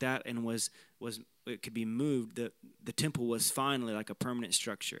stuff like that, and was it could be moved. The temple was finally like a permanent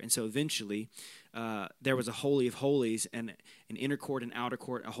structure, and so eventually there was a holy of holies and an inner court and outer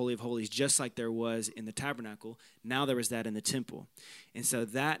court, a holy of holies, just like there was in the tabernacle. Now there was that in the temple, and so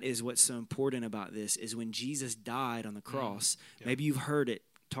that is what's so important about this is when Jesus died on the cross. Maybe you've heard it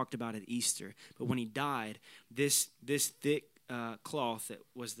talked about at Easter, but when he died, this thick cloth that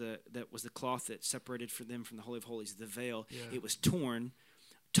was the cloth that separated them from the Holy of Holies, the veil, it was torn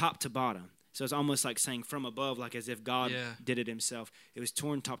top to bottom. So it's almost like saying from above, like as if God did it himself. It was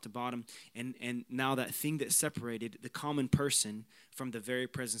torn top to bottom, and now that thing that separated the common person from the very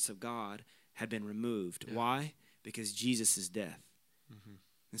presence of God had been removed. Yeah. Why? Because Jesus' death.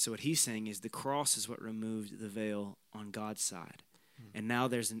 And so what he's saying is the cross is what removed the veil on God's side. And now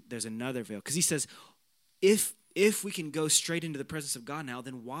there's another veil. Because he says, if we can go straight into the presence of God now,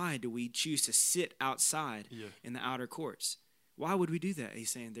 then why do we choose to sit outside in the outer courts? Why would we do that? He's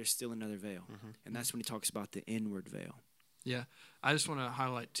saying there's still another veil. And that's when he talks about the inward veil. Yeah. I just want to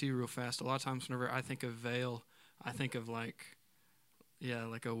highlight, too, real fast. A lot of times whenever I think of veil, I think of like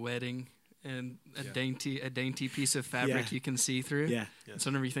a wedding and a dainty piece of fabric you can see through. Yeah.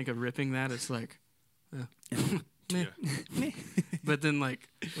 So whenever you think of ripping that, it's like, but then like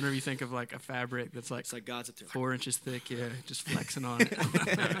whenever you think of like a fabric that's like, it's like God's up there 4 inches thick, just flexing on it.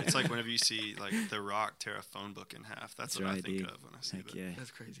 It's like whenever you see like The Rock tear a phone book in half. That's what I think of when I see that. Yeah.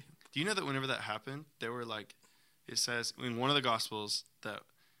 That's crazy. Do you know that whenever that happened, there were like, it says in one of the Gospels that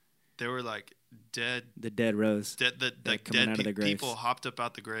there were like dead rose. Dead people hopped up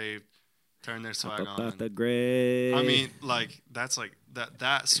out the grave, turned their swag on. Out the grave. I mean, like that's like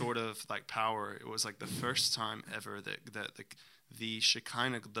that sort of like power. It was like the first time ever that the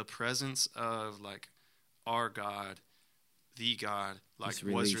Shekinah, the presence of like our God, the God, like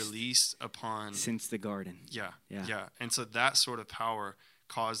was released upon since the garden. Yeah. And so that sort of power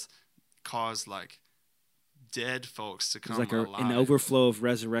caused like dead folks to come alive. An overflow of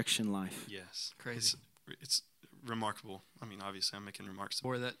resurrection life. Yes, crazy. It's remarkable. I mean, obviously, I'm making remarks.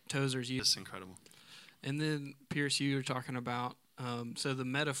 Or that Tozer's used. It's incredible. And then Pierce, you were talking about so the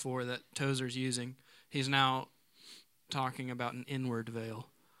metaphor that Tozer's using. He's now talking about an inward veil.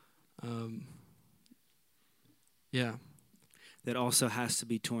 That also has to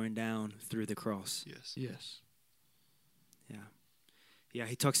be torn down through the cross. Yes. Yeah,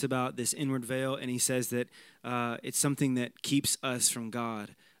 he talks about this inward veil, and he says that it's something that keeps us from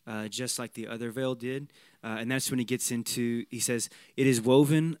God. just like the other veil did. And that's when he gets into, he says, it is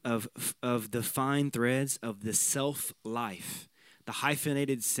woven of the fine threads of the self-life, the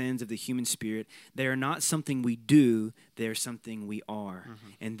hyphenated sins of the human spirit. They are not something we do, they're something we are.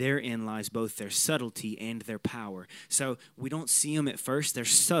 And therein lies both their subtlety and their power. So we don't see them at first. They're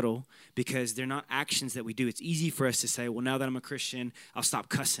subtle because they're not actions that we do. It's easy for us to say, well, now that I'm a Christian, I'll stop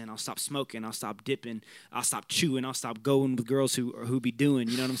cussing, I'll stop smoking, I'll stop dipping, I'll stop chewing, I'll stop going with girls who be doing,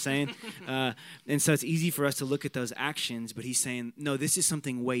 you know what I'm saying? And so it's easy for us to look at those actions, but he's saying, no, this is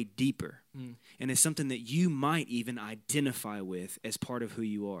something way deeper. And it's something that you might even identify with as part of who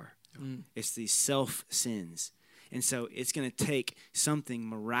you are. It's these self-sins. And so it's going to take something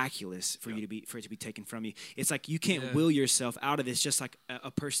miraculous for you for it to be taken from you. It's like you can't will yourself out of this, just like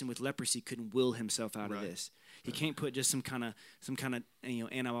a person with leprosy couldn't will himself out of this. He can't put just some kind of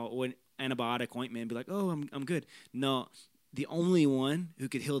antibiotic ointment and be like, oh, I'm good. No, the only one who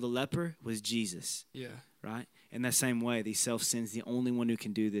could heal the leper was Jesus. Yeah. Right? In that same way, these self-sins, the only one who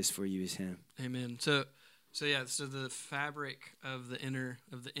can do this for you is him. Amen. So the fabric of the inner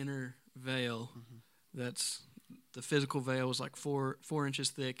veil, that's the physical veil was like 4 inches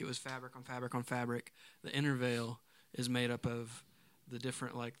thick. It was fabric on fabric on fabric. The inner veil is made up of the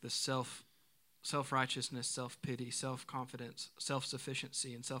different, like the self-righteousness, self-pity, self-confidence,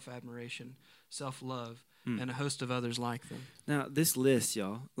 self-sufficiency, and self-admiration, self-love, and a host of others like them. Now, this list,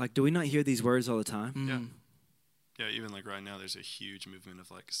 y'all, like, do we not hear these words all the time? Yeah, even like right now, there's a huge movement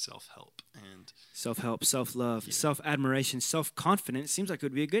of like self-help and self-help, self-love, self-admiration, self-confidence. Seems like it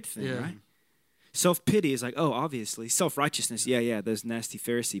would be a good thing, right? Self-pity is like, oh, obviously. Self-righteousness, those nasty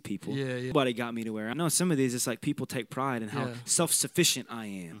Pharisee people. Nobody got me to where I know some of these, it's like people take pride in how self-sufficient I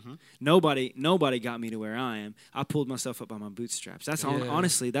am. Nobody got me to where I am. I pulled myself up by my bootstraps. That's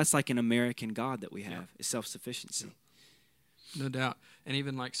honestly, that's like an American God that we have, is self-sufficiency. No doubt. And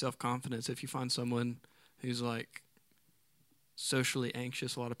even like self-confidence, if you find someone who's like socially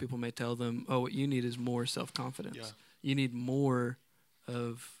anxious, a lot of people may tell them, oh, what you need is more self-confidence. Yeah. You need more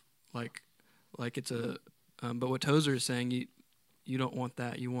of like it's a, but what Tozer is saying, you don't want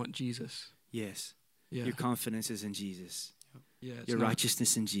that. You want Jesus. Yes. Yeah. Your confidence is in Jesus. Yeah. Your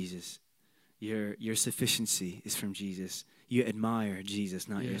righteousness in Jesus. Your sufficiency is from Jesus. You admire Jesus,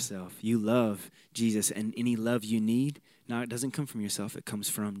 not yourself. You love Jesus, and any love you need, now it doesn't come from yourself. It comes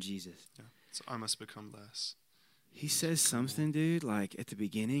from Jesus. Yeah. So I must become less. He says something, dude, like at the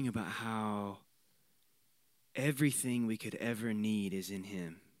beginning about how everything we could ever need is in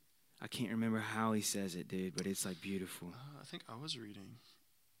him. I can't remember how he says it, dude, but it's like beautiful. I think I was reading.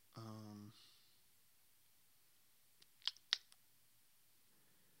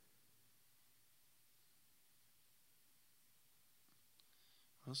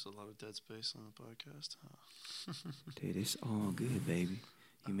 That's a lot of dead space on the podcast, huh? Dude, it's all good, baby.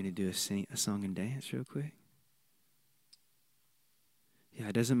 You want me to do a song and dance real quick? Yeah,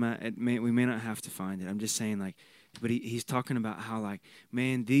 it doesn't matter. We may not have to find it. I'm just saying, like, but he's talking about how, like,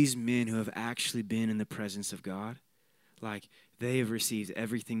 man, these men who have actually been in the presence of God, like, they have received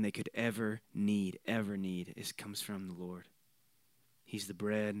everything they could ever need. It comes from the Lord. He's the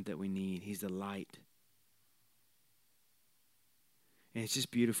bread that we need. He's the light. And it's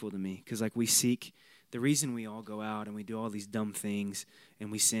just beautiful to me because, like, the reason we all go out and we do all these dumb things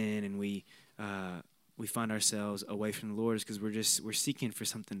and we sin and we find ourselves away from the Lord is because we're seeking for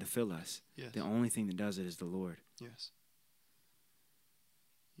something to fill us. Yes. The only thing that does it is the Lord. Yes.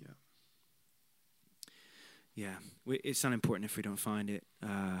 Yeah. Yeah. It's not important if we don't find it.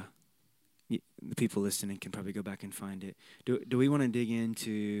 The people listening can probably go back and find it. Do we want to dig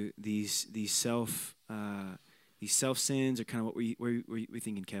into these self sins, or kind of what were you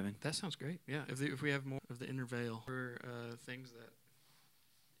thinking, Kevin? That sounds great. Yeah. If we have more of the inner veil, or things that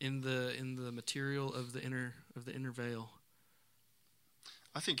in the material of the inner veil.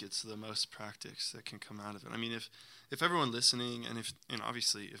 I think it's the most practice that can come out of it. I mean, if everyone listening, and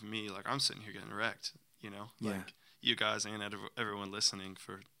obviously if me, like, I'm sitting here getting wrecked, like you guys and everyone listening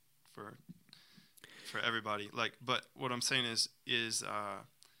for everybody, like, but what I'm saying is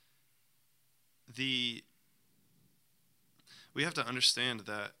we have to understand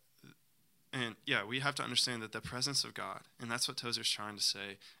that. And we have to understand that the presence of God, and that's what Tozer's trying to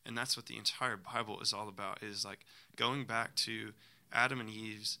say, and that's what the entire Bible is all about, is like going back to Adam and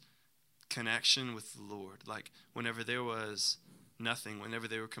Eve's connection with the Lord. Like, whenever there was nothing, whenever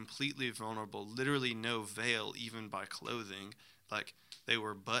they were completely vulnerable, literally no veil even by clothing, like they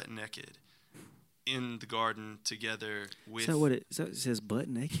were butt naked in the garden together with... Is that what it says, butt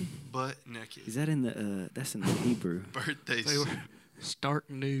naked? Butt naked. Is that in the, that's in the Hebrew? Birthday suit. Stark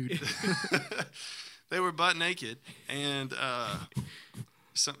nude. They were butt naked, and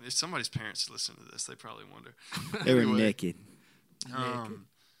if somebody's parents listen to this, they probably wonder. They were Anyway, naked.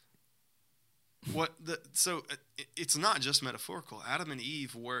 It's not just metaphorical. Adam and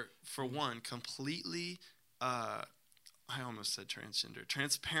Eve were, for one, completely. I almost said transgender,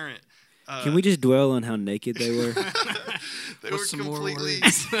 transparent. Can we just dwell on how naked they were? They What's some were more completely.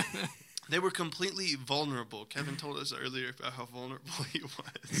 words? They were completely vulnerable. Kevin told us earlier about how vulnerable he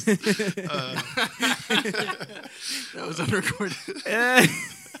was. That was unrecorded.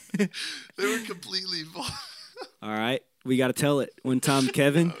 They were completely vulnerable. All right, we got to tell it. One time,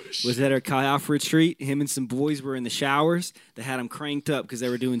 Kevin was at our Chi Alpha retreat. Him and some boys were in the showers. They had them cranked up because they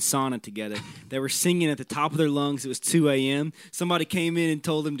were doing sauna together. They were singing at the top of their lungs. It was 2 a.m. Somebody came in and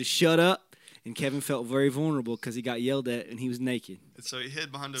told them to shut up, and Kevin felt very vulnerable because he got yelled at and he was naked. And so he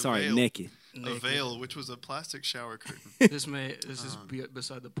hid behind a Sorry, veil. naked. A veil, which was a plastic shower curtain. This is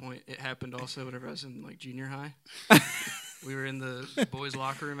beside the point. It happened also whenever I was in like junior high. We were in the boys'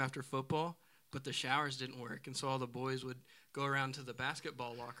 locker room after football, but the showers didn't work, and so all the boys would go around to the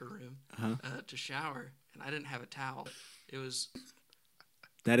basketball locker room to shower, and I didn't have a towel. It was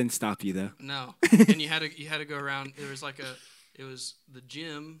That didn't stop you, though. no, and you had to go around. It was the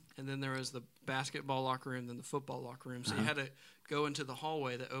gym, and then there was the basketball locker room, then the football locker room. So you had to go into the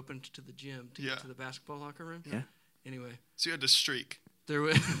hallway that opened to the gym to get to the basketball locker room. Yeah. Anyway, So you had to streak. there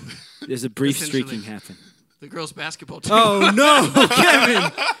was There's a brief Essentially. streaking happen. the girls' basketball team. Oh, no,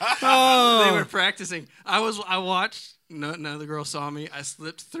 Kevin. Oh. They were practicing. I watched. No, the girl saw me. I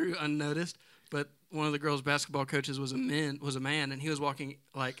slipped through unnoticed. But one of the girls' basketball coaches was a man, and he was walking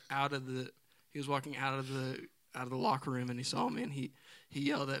out of the locker room, and he saw me, and he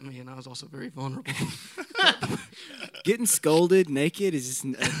yelled at me, and I was also very vulnerable. Getting scolded naked is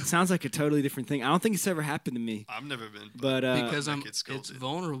just, sounds like a totally different thing. I don't think it's ever happened to me. I've never been. But Because naked scolded. it's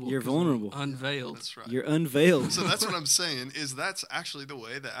vulnerable. You're 'cause I'm vulnerable. unveiled. That's right. You're unveiled. So that's what I'm saying, is that's actually the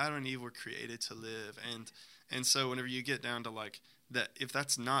way that Adam and Eve were created to live. And so whenever you get down to like that, if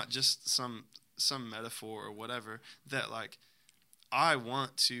that's not just some metaphor or whatever, that like I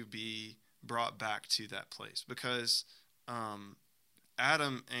want to be brought back to that place, because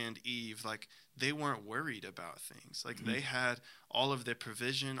Adam and Eve, like, they weren't worried about things. Like, they had all of their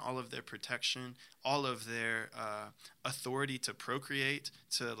provision, all of their protection, all of their authority to procreate,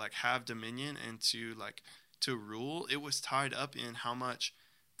 to like have dominion, and to rule. It was tied up in how much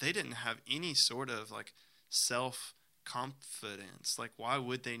they didn't have any sort of like self-confidence. Like, why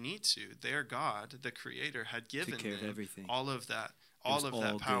would they need to? Their God, the Creator, had given Took care of them everything. all of that, was that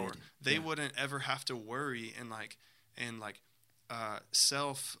all power. good. They Yeah. wouldn't ever have to worry and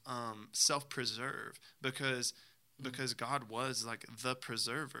self-preserve, because God was like the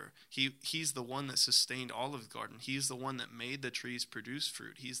preserver. He's the one that sustained all of the garden. He's the one that made the trees produce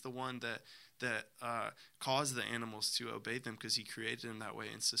fruit. He's the one that caused the animals to obey them, because he created them that way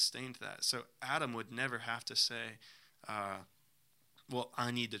and sustained that. So Adam would never have to say, well,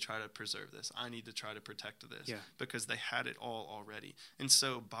 I need to try to preserve this. I need to try to protect this, because they had it all already. And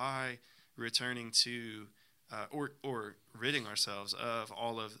so by returning to or ridding ourselves of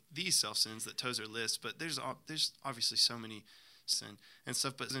all of these self-sins that Tozer lists, but there's obviously so many sin and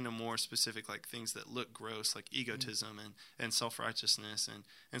stuff, but in a more specific, like things that look gross, like egotism and self-righteousness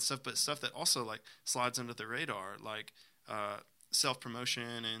and stuff, but stuff that also like slides under the radar, like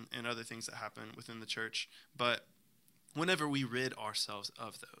self-promotion and other things that happen within the church. But whenever we rid ourselves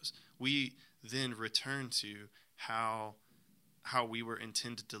of those, we then return to how we were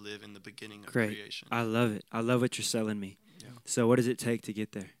intended to live in the beginning of creation. I love it. I love what you're selling me. Yeah. So what does it take to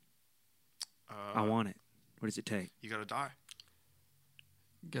get there? I want it. What does it take? You got to die.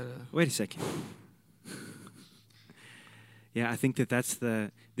 Wait a second. Yeah, I think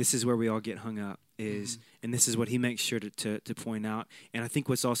this is where we all get hung up, and this is what he makes sure to point out. And I think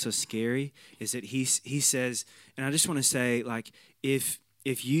what's also scary is that he says, and I just want to say, like, if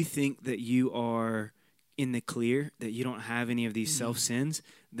you think that you are in the clear, that you don't have any of these self-sins,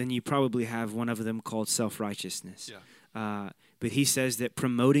 then you probably have one of them called self-righteousness. Yeah. But he says that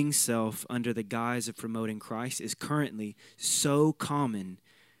promoting self under the guise of promoting Christ is currently so common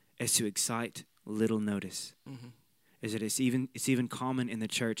as to excite little notice. Is that it's even common in the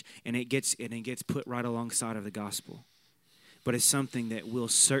church, and it gets put right alongside of the gospel. But it's something that will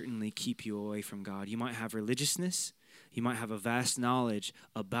certainly keep you away from God. You might have religiousness, you might have a vast knowledge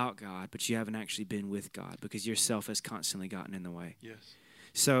about God, but you haven't actually been with God because yourself has constantly gotten in the way. Yes.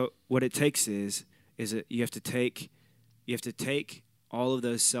 So what it takes is that you have to take all of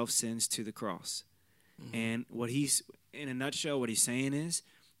those self-sins to the cross. And what he's, in a nutshell, what he's saying is,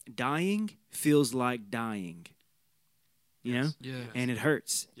 dying feels like dying. You know? Yeah. And it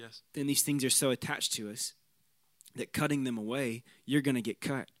hurts. Yes. And these things are so attached to us. that cutting them away, you're going to get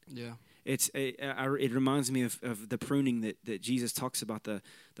cut. Yeah. It reminds me of the pruning that Jesus talks about the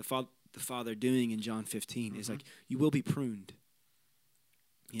Father doing in John 15. It's like, you will be pruned,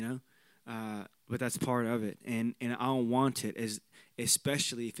 but that's part of it. And I don't want it,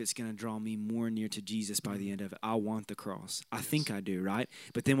 especially if it's going to draw me more near to Jesus by the end of it. I want the cross. I think I do, right?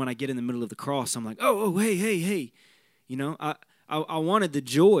 But then when I get in the middle of the cross, I'm like, oh, hey. I wanted the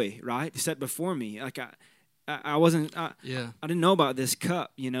joy, right, set before me. Like I didn't know about this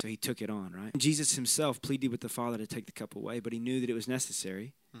cup, So he took it on, right? Jesus himself pleaded with the Father to take the cup away, but he knew that it was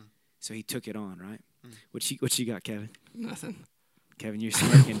necessary, so he took it on, right? What you got, Kevin? Nothing. Kevin, you're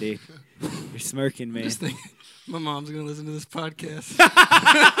smirking, dude. You're smirking, man. Just think, my mom's gonna listen to this podcast.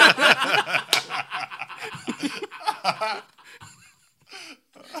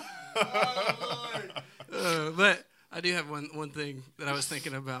 But I do have one thing that I was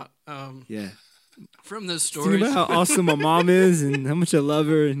thinking about. Yeah. From those Think stories. about how awesome my mom is and how much I love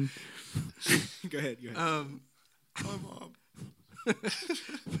her. And go ahead. My mom.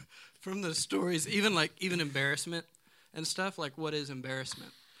 From those stories, even embarrassment and stuff. Like, what is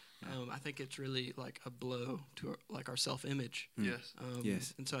embarrassment? I think it's really like a blow to our self-image. Yes.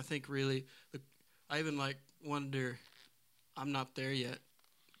 Yes. And so I think really, I even wonder. I'm not there yet,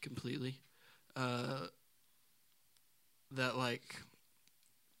 completely. That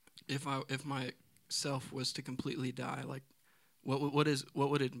if my self was to completely die, what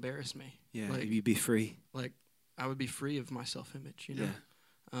would embarrass me? Yeah, you'd be free. Like, I would be free of my self-image, Yeah.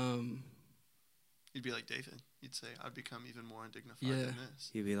 You'd be like David. You'd say, I'd become even more undignified than this.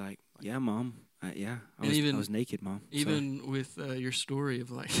 You'd be like, yeah, Mom. I was naked, Mom. Even with your story of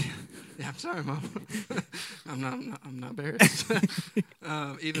yeah, I'm sorry, Mom. I'm not embarrassed.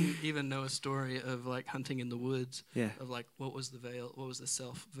 Even Noah's story of hunting in the woods. Yeah. Of what was the veil? What was the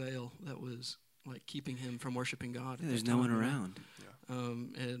self veil that was keeping him from worshiping God? Yeah, there's no one around. Yeah.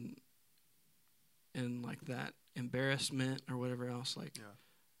 And that embarrassment or whatever else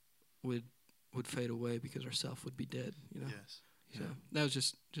would fade away because our self would be dead. Yes. So that was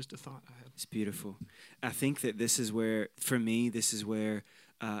just a thought I had. It's beautiful. I think that this is where, for me, this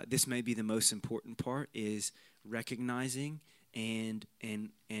may be the most important part, is recognizing and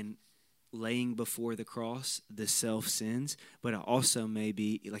laying before the cross the self sins, but it also may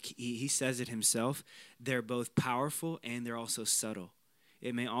be, he says it himself, they're both powerful and they're also subtle.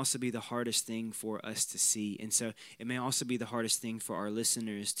 It may also be the hardest thing for us to see. And so it may also be the hardest thing for our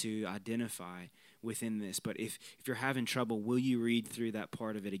listeners to identify within this. But if you're having trouble, will you read through that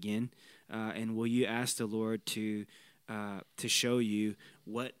part of it again? And will you ask the Lord to show you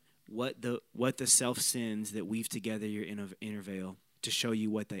what the self sins that weave together your inner veil, to show you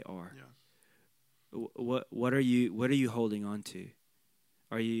what they are? Yeah. What are you holding on to?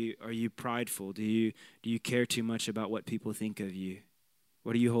 Are you prideful? Do you care too much about what people think of you?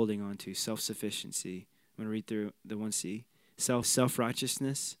 What are you holding on to? Self-sufficiency. I'm going to read through the 1C.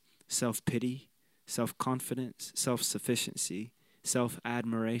 Self-righteousness, self-pity, self-confidence, self-sufficiency,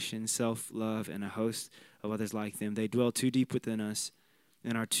 self-admiration, self-love, and a host of others like them. They dwell too deep within us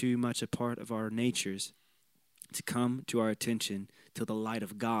and are too much a part of our natures to come to our attention till the light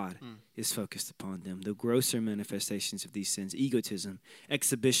of God is focused upon them. The grosser manifestations of these sins, egotism,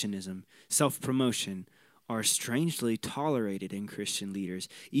 exhibitionism, self-promotion, are strangely tolerated in Christian leaders,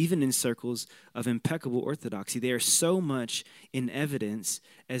 even in circles of impeccable orthodoxy. They are so much in evidence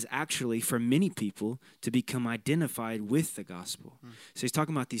as actually, for many people, to become identified with the gospel. So he's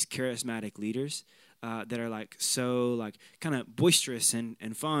talking about these charismatic leaders that are so kind of boisterous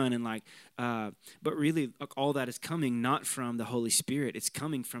and fun and but really all that is coming not from the Holy Spirit. It's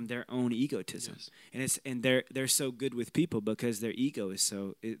coming from their own egotism. Yes. And they're so good with people because their ego is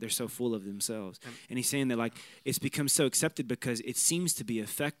they're so full of themselves. And he's saying that it's become so accepted because it seems to be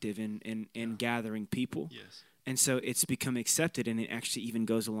effective in gathering people. Yes. And so it's become accepted, and it actually even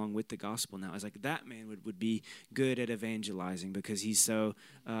goes along with the gospel now. It's that man would be good at evangelizing because he's so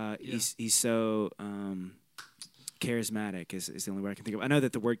he's so charismatic is the only word I can think of. I know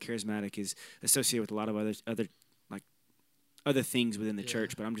that the word charismatic is associated with a lot of other things within the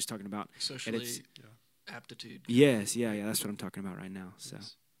church, but I'm just talking about socially aptitude. Yes, that's what I'm talking about right now. So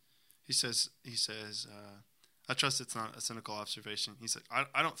he says I trust it's not a cynical observation. He said,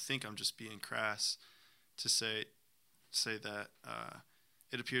 I don't think I'm just being crass to say that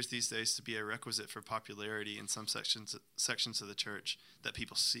it appears these days to be a requisite for popularity in some sections of the church that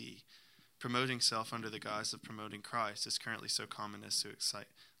people see. Promoting self under the guise of promoting Christ is currently so common as to excite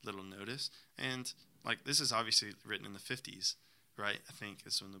little notice. And this is obviously written in the 50s, right? I think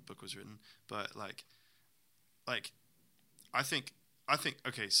is when the book was written. But I I think,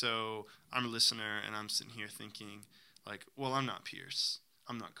 okay, so I'm a listener, and I'm sitting here thinking, like, well, I'm not Pierce.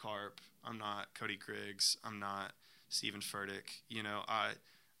 I'm not Carp. I'm not Cody Griggs. I'm not Stephen Furtick. You know,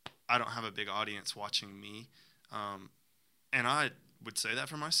 I don't have a big audience watching me. And I would say that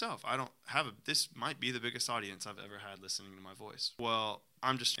for myself. I don't have this might be the biggest audience I've ever had listening to my voice. Well,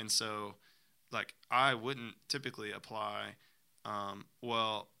 and so, like, I wouldn't typically apply,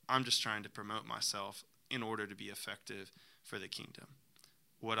 well, I'm just trying to promote myself in order to be effective for the kingdom.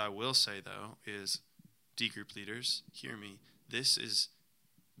 What I will say, though, is D group leaders, hear me. This is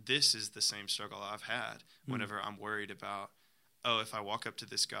the same struggle I've had whenever I'm worried about, if I walk up to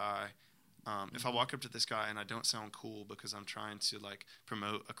this guy, and I don't sound cool because I'm trying to, like,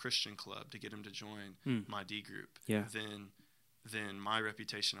 promote a Christian club to get him to join my D group, then my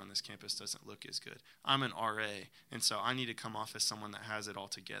reputation on this campus doesn't look as good. I'm an RA, and so I need to come off as someone that has it all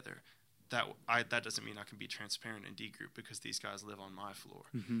together. That doesn't mean I can be transparent in D group because these guys live on my floor.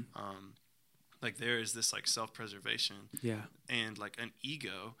 Like, there is this, like, self-preservation and, like, an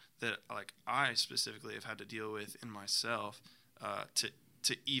ego that, like, I specifically have had to deal with in myself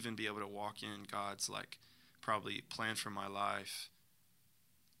to even be able to walk in God's, like, probably plan for my life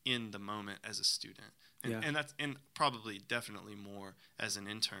in the moment as a student. And that's, and probably definitely more as an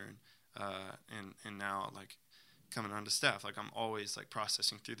intern, and now, like, coming onto staff. Like, I'm always, like,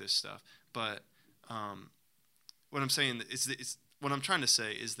 processing through this stuff. But what I'm saying is what I'm trying to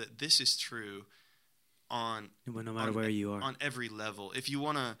say is that this is true no matter where you are, on every level. If you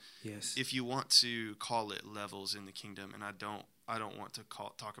want to call it levels in the kingdom, and I don't want to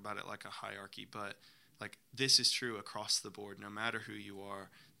talk about it like a hierarchy, but, like, this is true across the board. No matter who you are,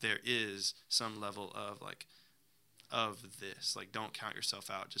 there is some level of this. Like, don't count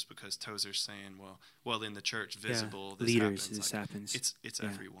yourself out just because Tozer's saying, well, in the church, visible, this leaders, happens. this like, happens. It's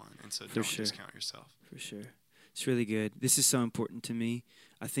everyone, and so For don't sure. discount yourself. For sure. It's really good. This is so important to me.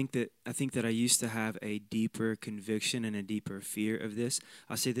 I think that I used to have a deeper conviction and a deeper fear of this.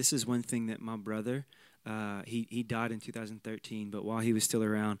 I'll say this is one thing that my brother, he died in 2013, but while he was still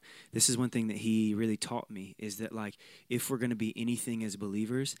around, this is one thing that he really taught me, is that, like, if we're going to be anything as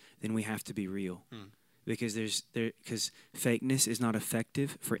believers, then we have to be real. Because because fakeness is not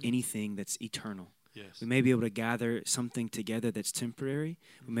effective for anything that's eternal. Yes. We may be able to gather something together that's temporary.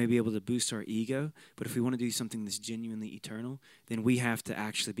 We may be able to boost our ego. But if we want to do something that's genuinely eternal, then we have to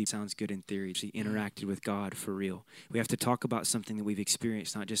actually sounds good in theory, actually interacted with God for real. We have to talk about something that we've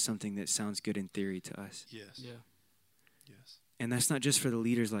experienced, not just something that sounds good in theory to us. Yes. Yeah. Yes. And that's not just for the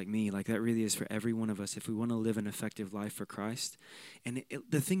leaders like me. Like, that really is for every one of us if we want to live an effective life for Christ. And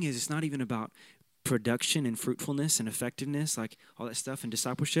the thing is, it's not even about production and fruitfulness and effectiveness, like all that stuff, and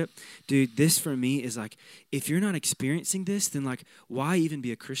discipleship. Dude, this for me is like, if you're not experiencing this, then, like, why even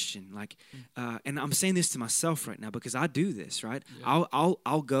be a Christian? Like, and I'm saying this to myself right now because I do this, right? Yeah.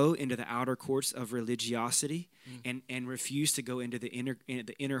 I'll go into the outer courts of religiosity and refuse to go into the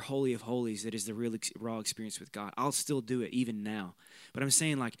inner holy of holies that is the real raw experience with God. I'll still do it even now. But I'm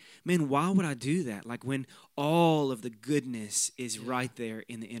saying, like, man, why would I do that? Like, when all of the goodness is right there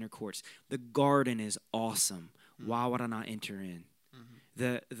in the inner courts. The garden is awesome. Why would I not enter in?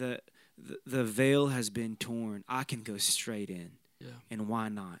 The veil has been torn. I can go straight in. Yeah. And why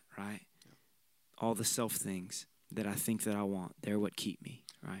not, right? Yeah. All the self things that I think that I want, they're what keep me,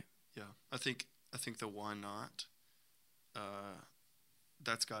 right? Yeah. I think the why not,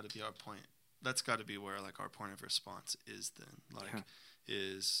 that's got to be our point. That's got to be where, like, our point of response is then. Like,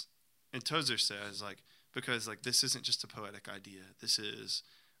 and Tozer says, like, because, like, this isn't just a poetic idea. This is,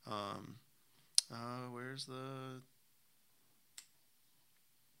 where's the,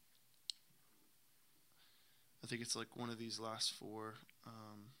 I think it's, like, one of these last four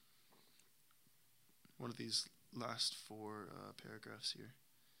paragraphs here.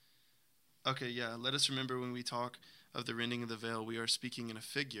 Okay, yeah. Let us remember when we talk of the rending of the veil, we are speaking in a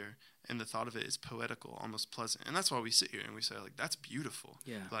figure, and the thought of it is poetical, almost pleasant. And that's why we sit here and we say, like, that's beautiful.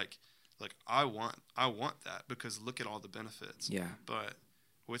 Yeah. Like I want that because look at all the benefits. Yeah. But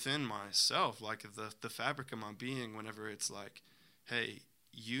within myself, like, the fabric of my being, whenever it's like, hey,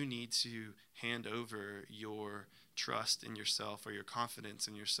 you need to hand over your trust in yourself or your confidence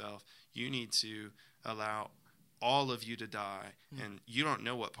in yourself. You need to allow all of you to die, and you don't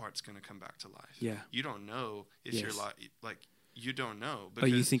know what part's going to come back to life. Yeah. You don't know if you're like you don't know. Oh,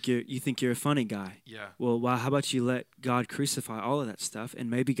 you think you're a funny guy? Yeah. Well, how about you let God crucify all of that stuff, and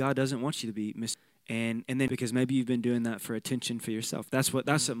maybe God doesn't want you to be and then because maybe you've been doing that for attention for yourself. That's what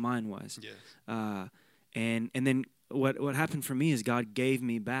mine was. Yes. And then what happened for me is God gave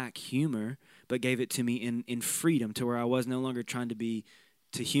me back humor, but gave it to me in freedom, to where I was no longer trying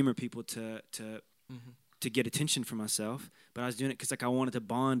to humor people to to get attention for myself, but I was doing it because like I wanted to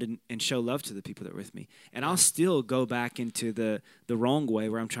bond and show love to the people that were with me. And I'll still go back into the wrong way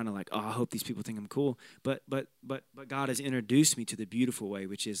where I'm trying to like, oh, I hope these people think I'm cool. But God has introduced me to the beautiful way,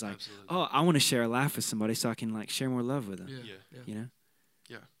 which is like, Absolutely. oh, I want to share a laugh with somebody so I can like share more love with them. Yeah. You know?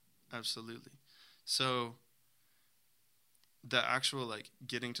 Yeah, absolutely. So the actual like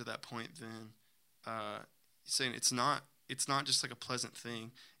getting to that point then, saying it's not just like a pleasant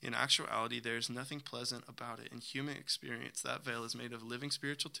thing. In actuality, there's nothing pleasant about it. In human experience, that veil is made of living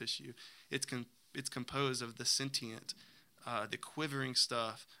spiritual tissue. It's composed of the sentient, the quivering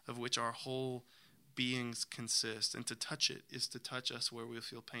stuff of which our whole beings consist. And to touch it is to touch us where we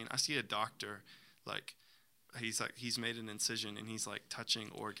feel pain. I see a doctor, he's made an incision and he's like touching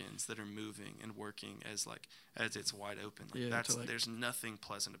organs that are moving and working as it's wide open. There's nothing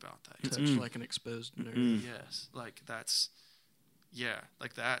pleasant about that. Touch like an exposed nerve. Yes,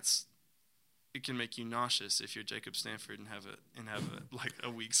 it can make you nauseous if you're Jacob Stanford and have a like a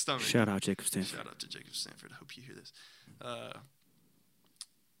weak stomach. Shout out Jacob Stanford. Shout out to Jacob Stanford. I hope you hear this.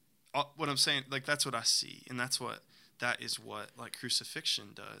 What I'm saying, like that's what I see, and that is what like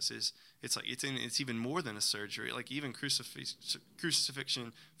crucifixion does. It's even more than a surgery. Like even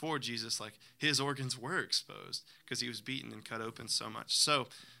crucifixion for Jesus, like his organs were exposed because he was beaten and cut open so much. So,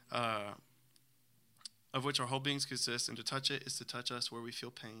 of which our whole beings consist, and to touch it is to touch us where we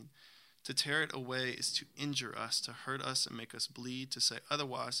feel pain. To tear it away is to injure us, to hurt us and make us bleed. To say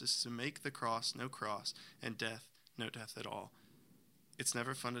otherwise is to make the cross no cross, and death no death at all. It's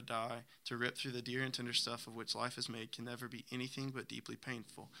never fun to die. To rip through the dear and tender stuff of which life is made can never be anything but deeply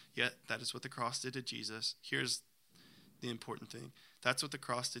painful. Yet that is what the cross did to Jesus. Here's the important thing. That's what the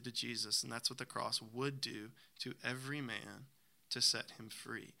cross did to Jesus, and that's what the cross would do to every man to set him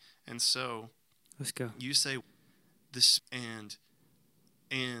free. And so Let's go. you say this, and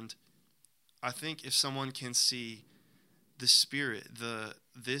I think if someone can see the Spirit,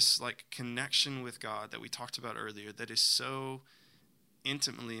 this like connection with God that we talked about earlier, that is so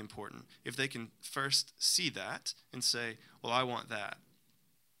intimately important, if they can first see that and say, well, I want that,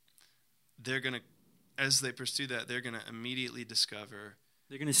 as they pursue that, they're going to immediately discover.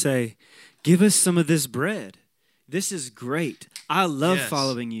 They're going to say, give us some of this bread. This is great. I love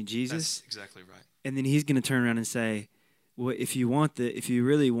following you, Jesus. That's exactly right. And then he's going to turn around and say, well, if you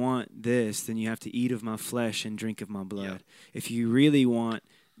really want this, then you have to eat of my flesh and drink of my blood. Yep. If you really want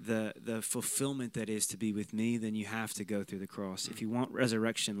the fulfillment that is to be with me, then you have to go through the cross. If you want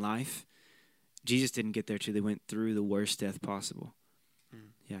resurrection life, Jesus didn't get there till they went through the worst death possible.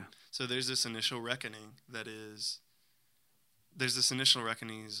 Yeah. So there's this initial reckoning is,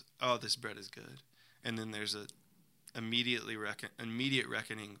 oh, this bread is good. And then there's a immediate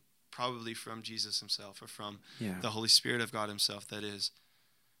reckoning, probably from Jesus himself or from the Holy Spirit of God himself, that is,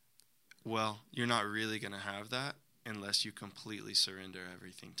 well, you're not really going to have that unless you completely surrender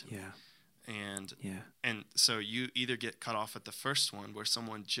everything to me. And so you either get cut off at the first one where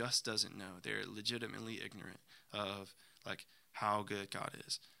someone just doesn't know. They're legitimately ignorant of like how good God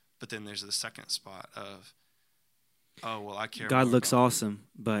is. But then there's the second spot of, oh, well, I care. God looks awesome,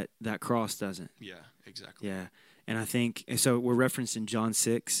 but that cross doesn't. Yeah, exactly. Yeah. And I think, so we're referenced in John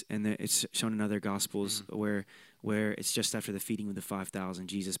 6, and it's shown in other Gospels where it's just after the feeding of the 5,000,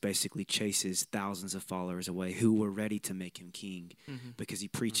 Jesus basically chases thousands of followers away who were ready to make him king because he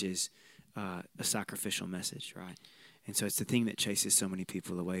preaches a sacrificial message, right? And so it's the thing that chases so many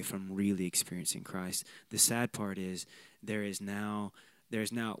people away from really experiencing Christ. The sad part is there's now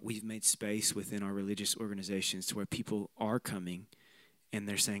we've made space within our religious organizations to where people are coming and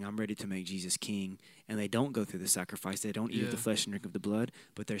they're saying, I'm ready to make Jesus king. And they don't go through the sacrifice. They don't eat of the flesh and drink of the blood,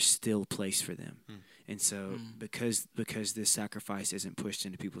 but there's still place for them. And so because this sacrifice isn't pushed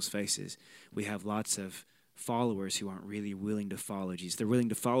into people's faces, we have lots of followers who aren't really willing to follow Jesus. They're willing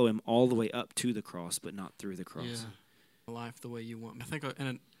to follow him all the way up to the cross, but not through the cross. Yeah. Life the way you want me.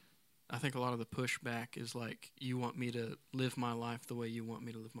 I think a lot of the pushback is like, you want me to live my life the way you want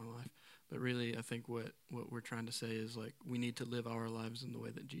me to live my life. But really, I think what we're trying to say is like, we need to live our lives in the way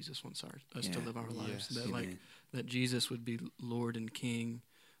that Jesus wants us to live our lives. That Jesus would be Lord and King,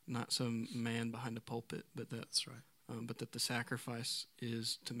 not some man behind a pulpit, but that's right. But that the sacrifice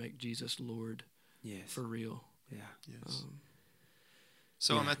is to make Jesus Lord. For real. Yeah. Yes.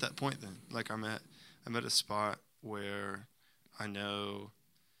 So I'm at that point then. Like I'm at a spot where I know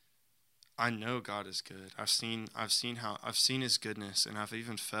God is good. I've seen his goodness, and I've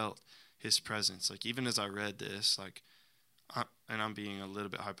even felt his presence. Like even as I read this, like, and I'm being a little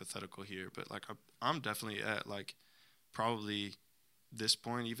bit hypothetical here, but like I'm definitely at like probably this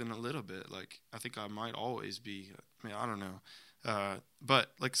point even a little bit. Like I think I might always be. I mean, I don't know.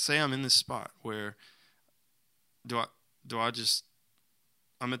 But like say I'm in this spot where I'm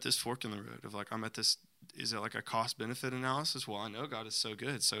at this fork in the road of like, is it like a cost benefit analysis? Well, I know God is so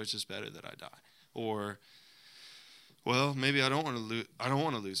good, so it's just better that I die. Or, well, maybe I don't want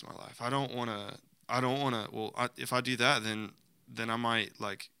to lose my life. If I do that, then I might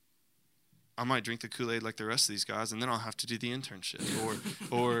drink the Kool-Aid like the rest of these guys, and then I'll have to do the internship.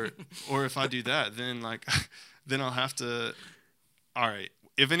 Or if I do that, then then I'll have to. All right.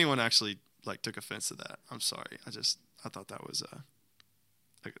 If anyone actually like took offense to that, I'm sorry. I thought that was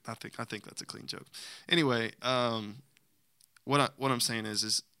I think that's a clean joke. Anyway, what I'm saying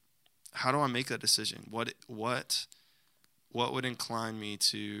is how do I make that decision? What would incline me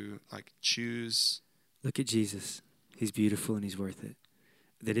to like choose? Look at Jesus. He's beautiful and he's worth it.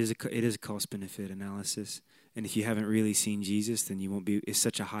 It is a cost benefit analysis, and if you haven't really seen Jesus, then you won't be. It's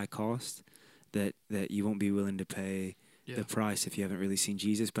such a high cost that you won't be willing to pay the price if you haven't really seen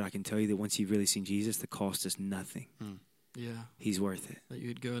Jesus. But I can tell you that once you've really seen Jesus, the cost is nothing. Yeah, he's worth it. That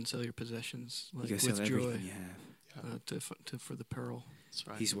you'd go and sell your possessions, like, you go with sell joy, everything you have. for the pearl. That's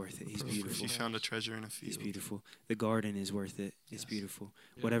right. He's worth it. He's beautiful. If you found a treasure in a field. He's beautiful. The garden is worth it. It's beautiful.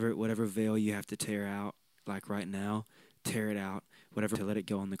 Yeah. Whatever veil you have to tear out, like right now, tear it out. Whatever to let it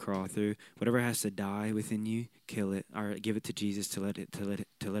go on the crawl through. Whatever has to die within you, kill it or give it to Jesus to let it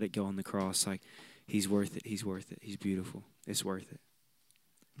go on the cross. Like he's worth it. He's worth it. He's beautiful. It's worth it.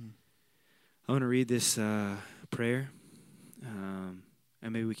 I want to read this prayer, and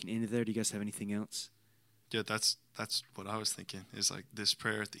maybe we can end it there. Do you guys have anything else? Yeah, that's what I was thinking. Is like this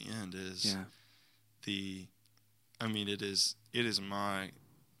prayer at the end is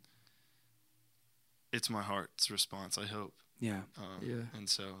it's my heart's response, I hope. Yeah. And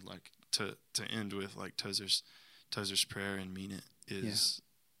so like to end with like Tozer's prayer and mean it is.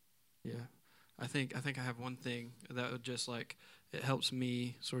 Yeah. I think I have one thing that would just like, it helps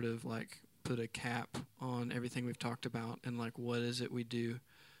me sort of like put a cap on everything we've talked about and like what is it we do,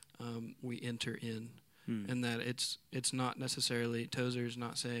 we enter in. And that it's not necessarily, Tozer's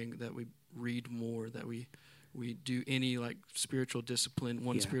not saying that we read more, that we do any like spiritual discipline,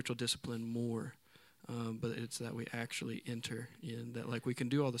 spiritual discipline more, but it's that we actually enter in, that like we can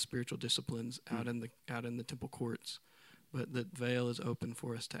do all the spiritual disciplines out in the temple courts, but the veil is open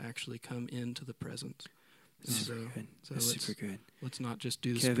for us to actually come into the presence. So that's super good. Let's not just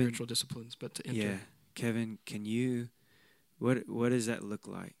do the spiritual disciplines, but to enter. Yeah, Kevin, can you? What does that look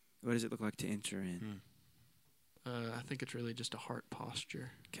like? What does it look like to enter in? I think it's really just a heart posture.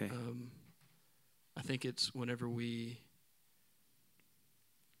 Okay. I think it's whenever I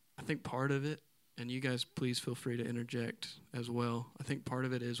think part of it, and you guys please feel free to interject as well, I think part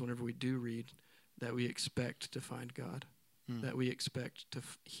of it is whenever we do read, that we expect to find God, that we expect to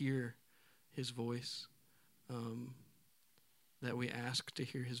hear his voice, that we ask to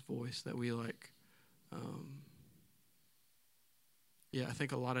hear his voice, that we like, I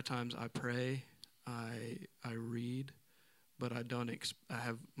think a lot of times I pray, I read, but I don't.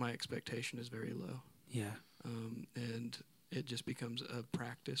 My expectation is very low. Yeah. And it just becomes a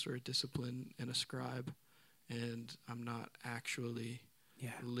practice or a discipline and a scribe, and I'm not actually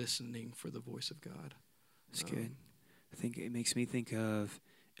listening for the voice of God. That's good. I think it makes me think of,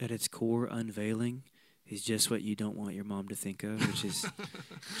 at its core, unveiling is just what you don't want your mom to think of, which is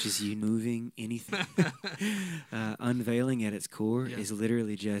you moving anything. Unveiling at its core is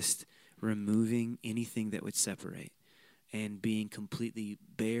literally just removing anything that would separate and being completely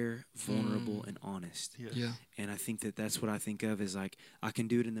bare, vulnerable, and honest. Yes. Yeah. And I think that's what I think of is like, I can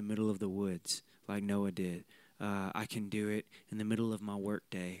do it in the middle of the woods like Noah did. I can do it in the middle of my work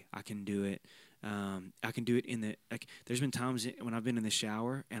day. I can do it in the, like, there's been times when I've been in the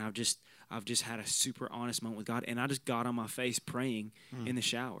shower and I've just had a super honest moment with God, and I just got on my face praying in the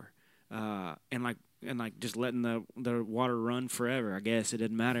shower. And just letting the water run forever. I guess it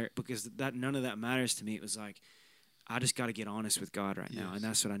didn't matter, because none of that matters to me. It was like, I just got to get honest with God right now, and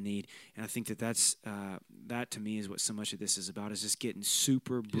that's what I need. And I think that's that to me is what so much of this is about, is just getting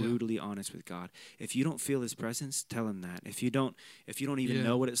super brutally honest with God. If you don't feel his presence, tell him that. If you don't even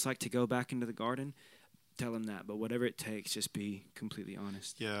know what it's like to go back into the garden, tell him that. But whatever it takes, just be completely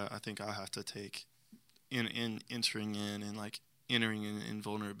honest. Yeah, I think I have to take in entering in and like entering in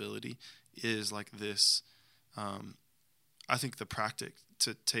vulnerability is like this. I think the practice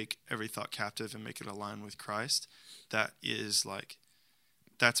to take every thought captive and make it align with Christ, that is like,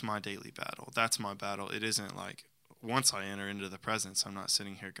 that's my daily battle. That's my battle. It isn't like, once I enter into the presence, I'm not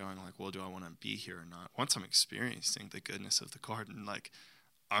sitting here going like, well, do I want to be here or not? Once I'm experiencing the goodness of the garden, like,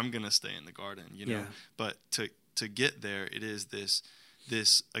 I'm going to stay in the garden, you know? But to get there, it is this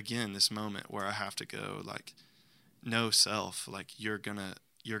again, this moment where I have to go like, no self, like, you're gonna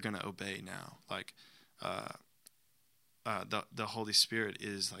obey now. Like, the Holy Spirit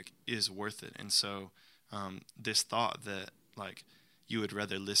is worth it. And so this thought that like you would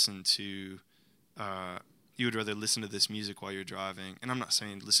rather listen to this music while you're driving, and I'm not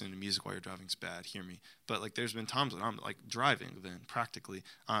saying listening to music while you're driving is bad, hear me, but like there's been times when I'm like driving, then practically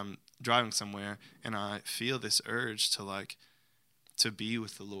I'm driving somewhere and I feel this urge to be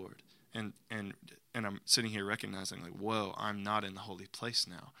with the Lord, and I'm sitting here recognizing like, whoa, I'm not in the holy place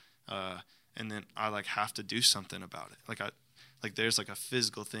now, and then I like have to do something about it. Like there's like a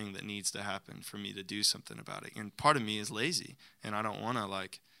physical thing that needs to happen for me to do something about it, and part of me is lazy, and I don't want to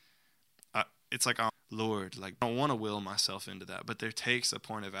it's like, Lord, like I don't want to will myself into that, but there takes a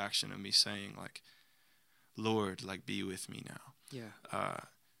point of action of me saying like, Lord, like be with me now. Yeah.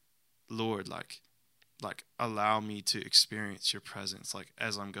 Lord, like allow me to experience your presence, like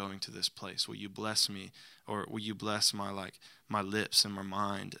as I'm going to this place. Will you bless me, or will you bless my lips and my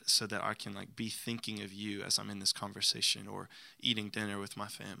mind, so that I can like be thinking of you as I'm in this conversation, or eating dinner with my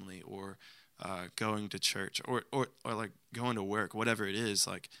family, or going to church, or like going to work, whatever it is.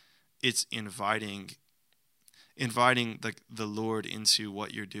 Like it's inviting like the Lord into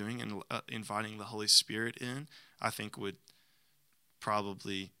what you're doing, and inviting the Holy Spirit in, I think would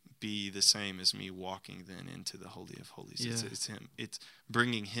probably be the same as me walking then into the Holy of Holies. Yeah. It's him. It's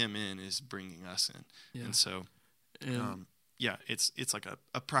bringing him in is bringing us in. Yeah. And so, it's like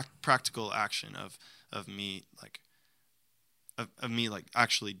a practical action of me like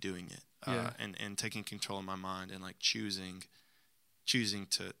actually doing it, and taking control of my mind, and like choosing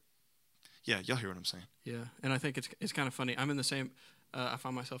to. Yeah, y'all hear what I'm saying? Yeah, and I think it's kind of funny. I'm in the same. I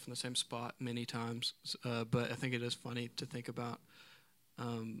find myself in the same spot many times, but I think it is funny to think about.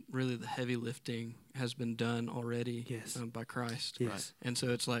 Really, the heavy lifting has been done already. Yes. By Christ. Yes. Right? And so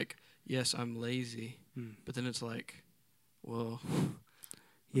it's like, yes, I'm lazy, but then it's like, well,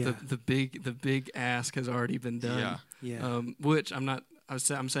 Yeah. the big ask has already been done. Yeah. Yeah. Which I'm not.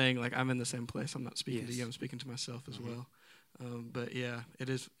 I'm saying like I'm in the same place. I'm not speaking to Yes. you. I'm speaking to myself as well. But yeah,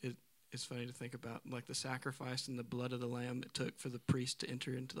 it's funny to think about, like the sacrifice and the blood of the lamb it took for the priest to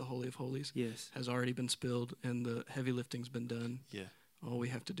enter into the Holy of Holies Yes. has already been spilled, and the heavy lifting's been done. Yeah. All we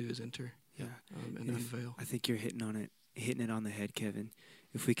have to do is enter, Yeah. and unveil. I think you're hitting it on the head, Kevin.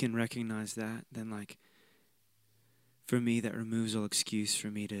 If we can recognize that, then like for me, that removes all excuse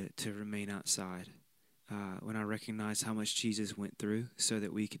for me to remain outside. When I recognize how much Jesus went through so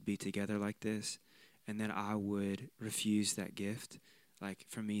that we could be together like this, and that I would refuse that gift, like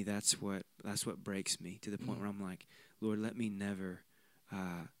for me, that's what breaks me to the point where I'm like, Lord, let me never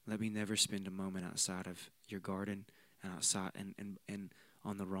spend a moment outside of your garden, and outside and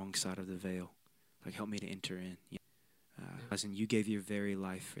on the wrong side of the veil. Like help me to enter in. As in, you gave your very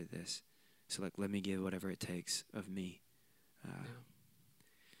life for this, so like let me give whatever it takes of me.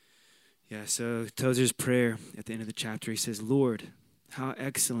 So Tozer's prayer at the end of the chapter, he says, Lord, how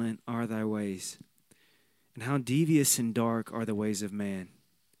excellent are thy ways, and how devious and dark are the ways of man.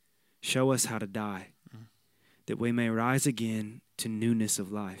 Show us how to die, that we may rise again to newness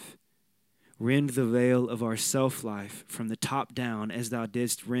of life. Rend the veil of our self-life from the top down, as thou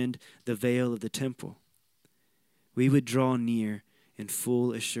didst rend the veil of the temple. We would draw near in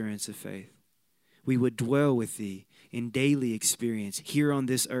full assurance of faith. We would dwell with thee in daily experience here on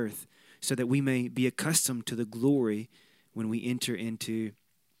this earth, so that we may be accustomed to the glory when we enter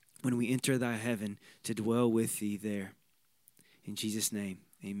thy heaven to dwell with thee there. In Jesus' name,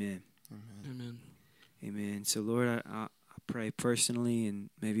 amen. Amen. Amen. So Lord, I pray personally, and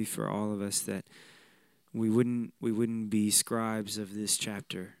maybe for all of us, that we wouldn't be scribes of this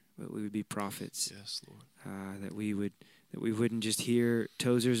chapter, but we would be prophets. Yes, Lord. That we wouldn't just hear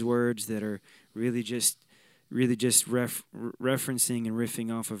Tozer's words that are really just referencing and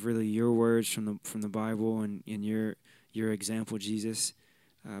riffing off of really your words from the Bible and your example, Jesus,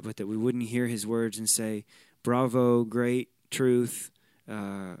 but that we wouldn't hear his words and say, bravo, great truth,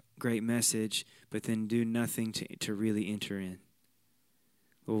 great message, but then do nothing to really enter in.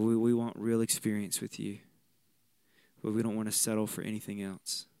 Lord, we want real experience with you, but we don't want to settle for anything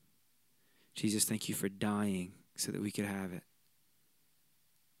else. Jesus, thank you for dying so that we could have it.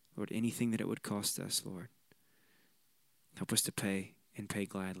 Lord, anything that it would cost us, Lord, help us to pay and pay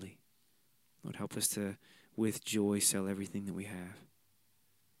gladly. Lord, help us to, with joy, sell everything that we have.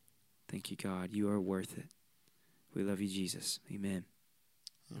 Thank you, God. You are worth it. We love you, Jesus. Amen.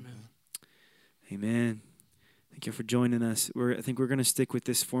 Amen. Amen. Thank you for joining us. I think we're going to stick with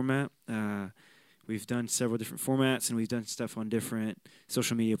this format. We've done several different formats, and we've done stuff on different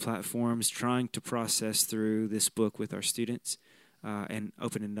social media platforms, trying to process through this book with our students and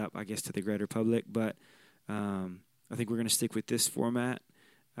open it up, I guess, to the greater public. But I think we're going to stick with this format.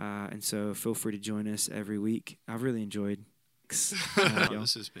 And so feel free to join us every week. I've really enjoyed. Y'all.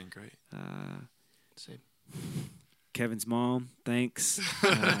 This has been great. Same. Kevin's mom, thanks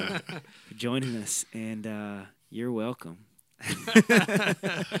for joining us, and you're welcome.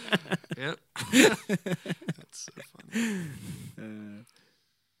 Yep. That's so funny.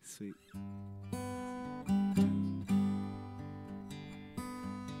 Sweet.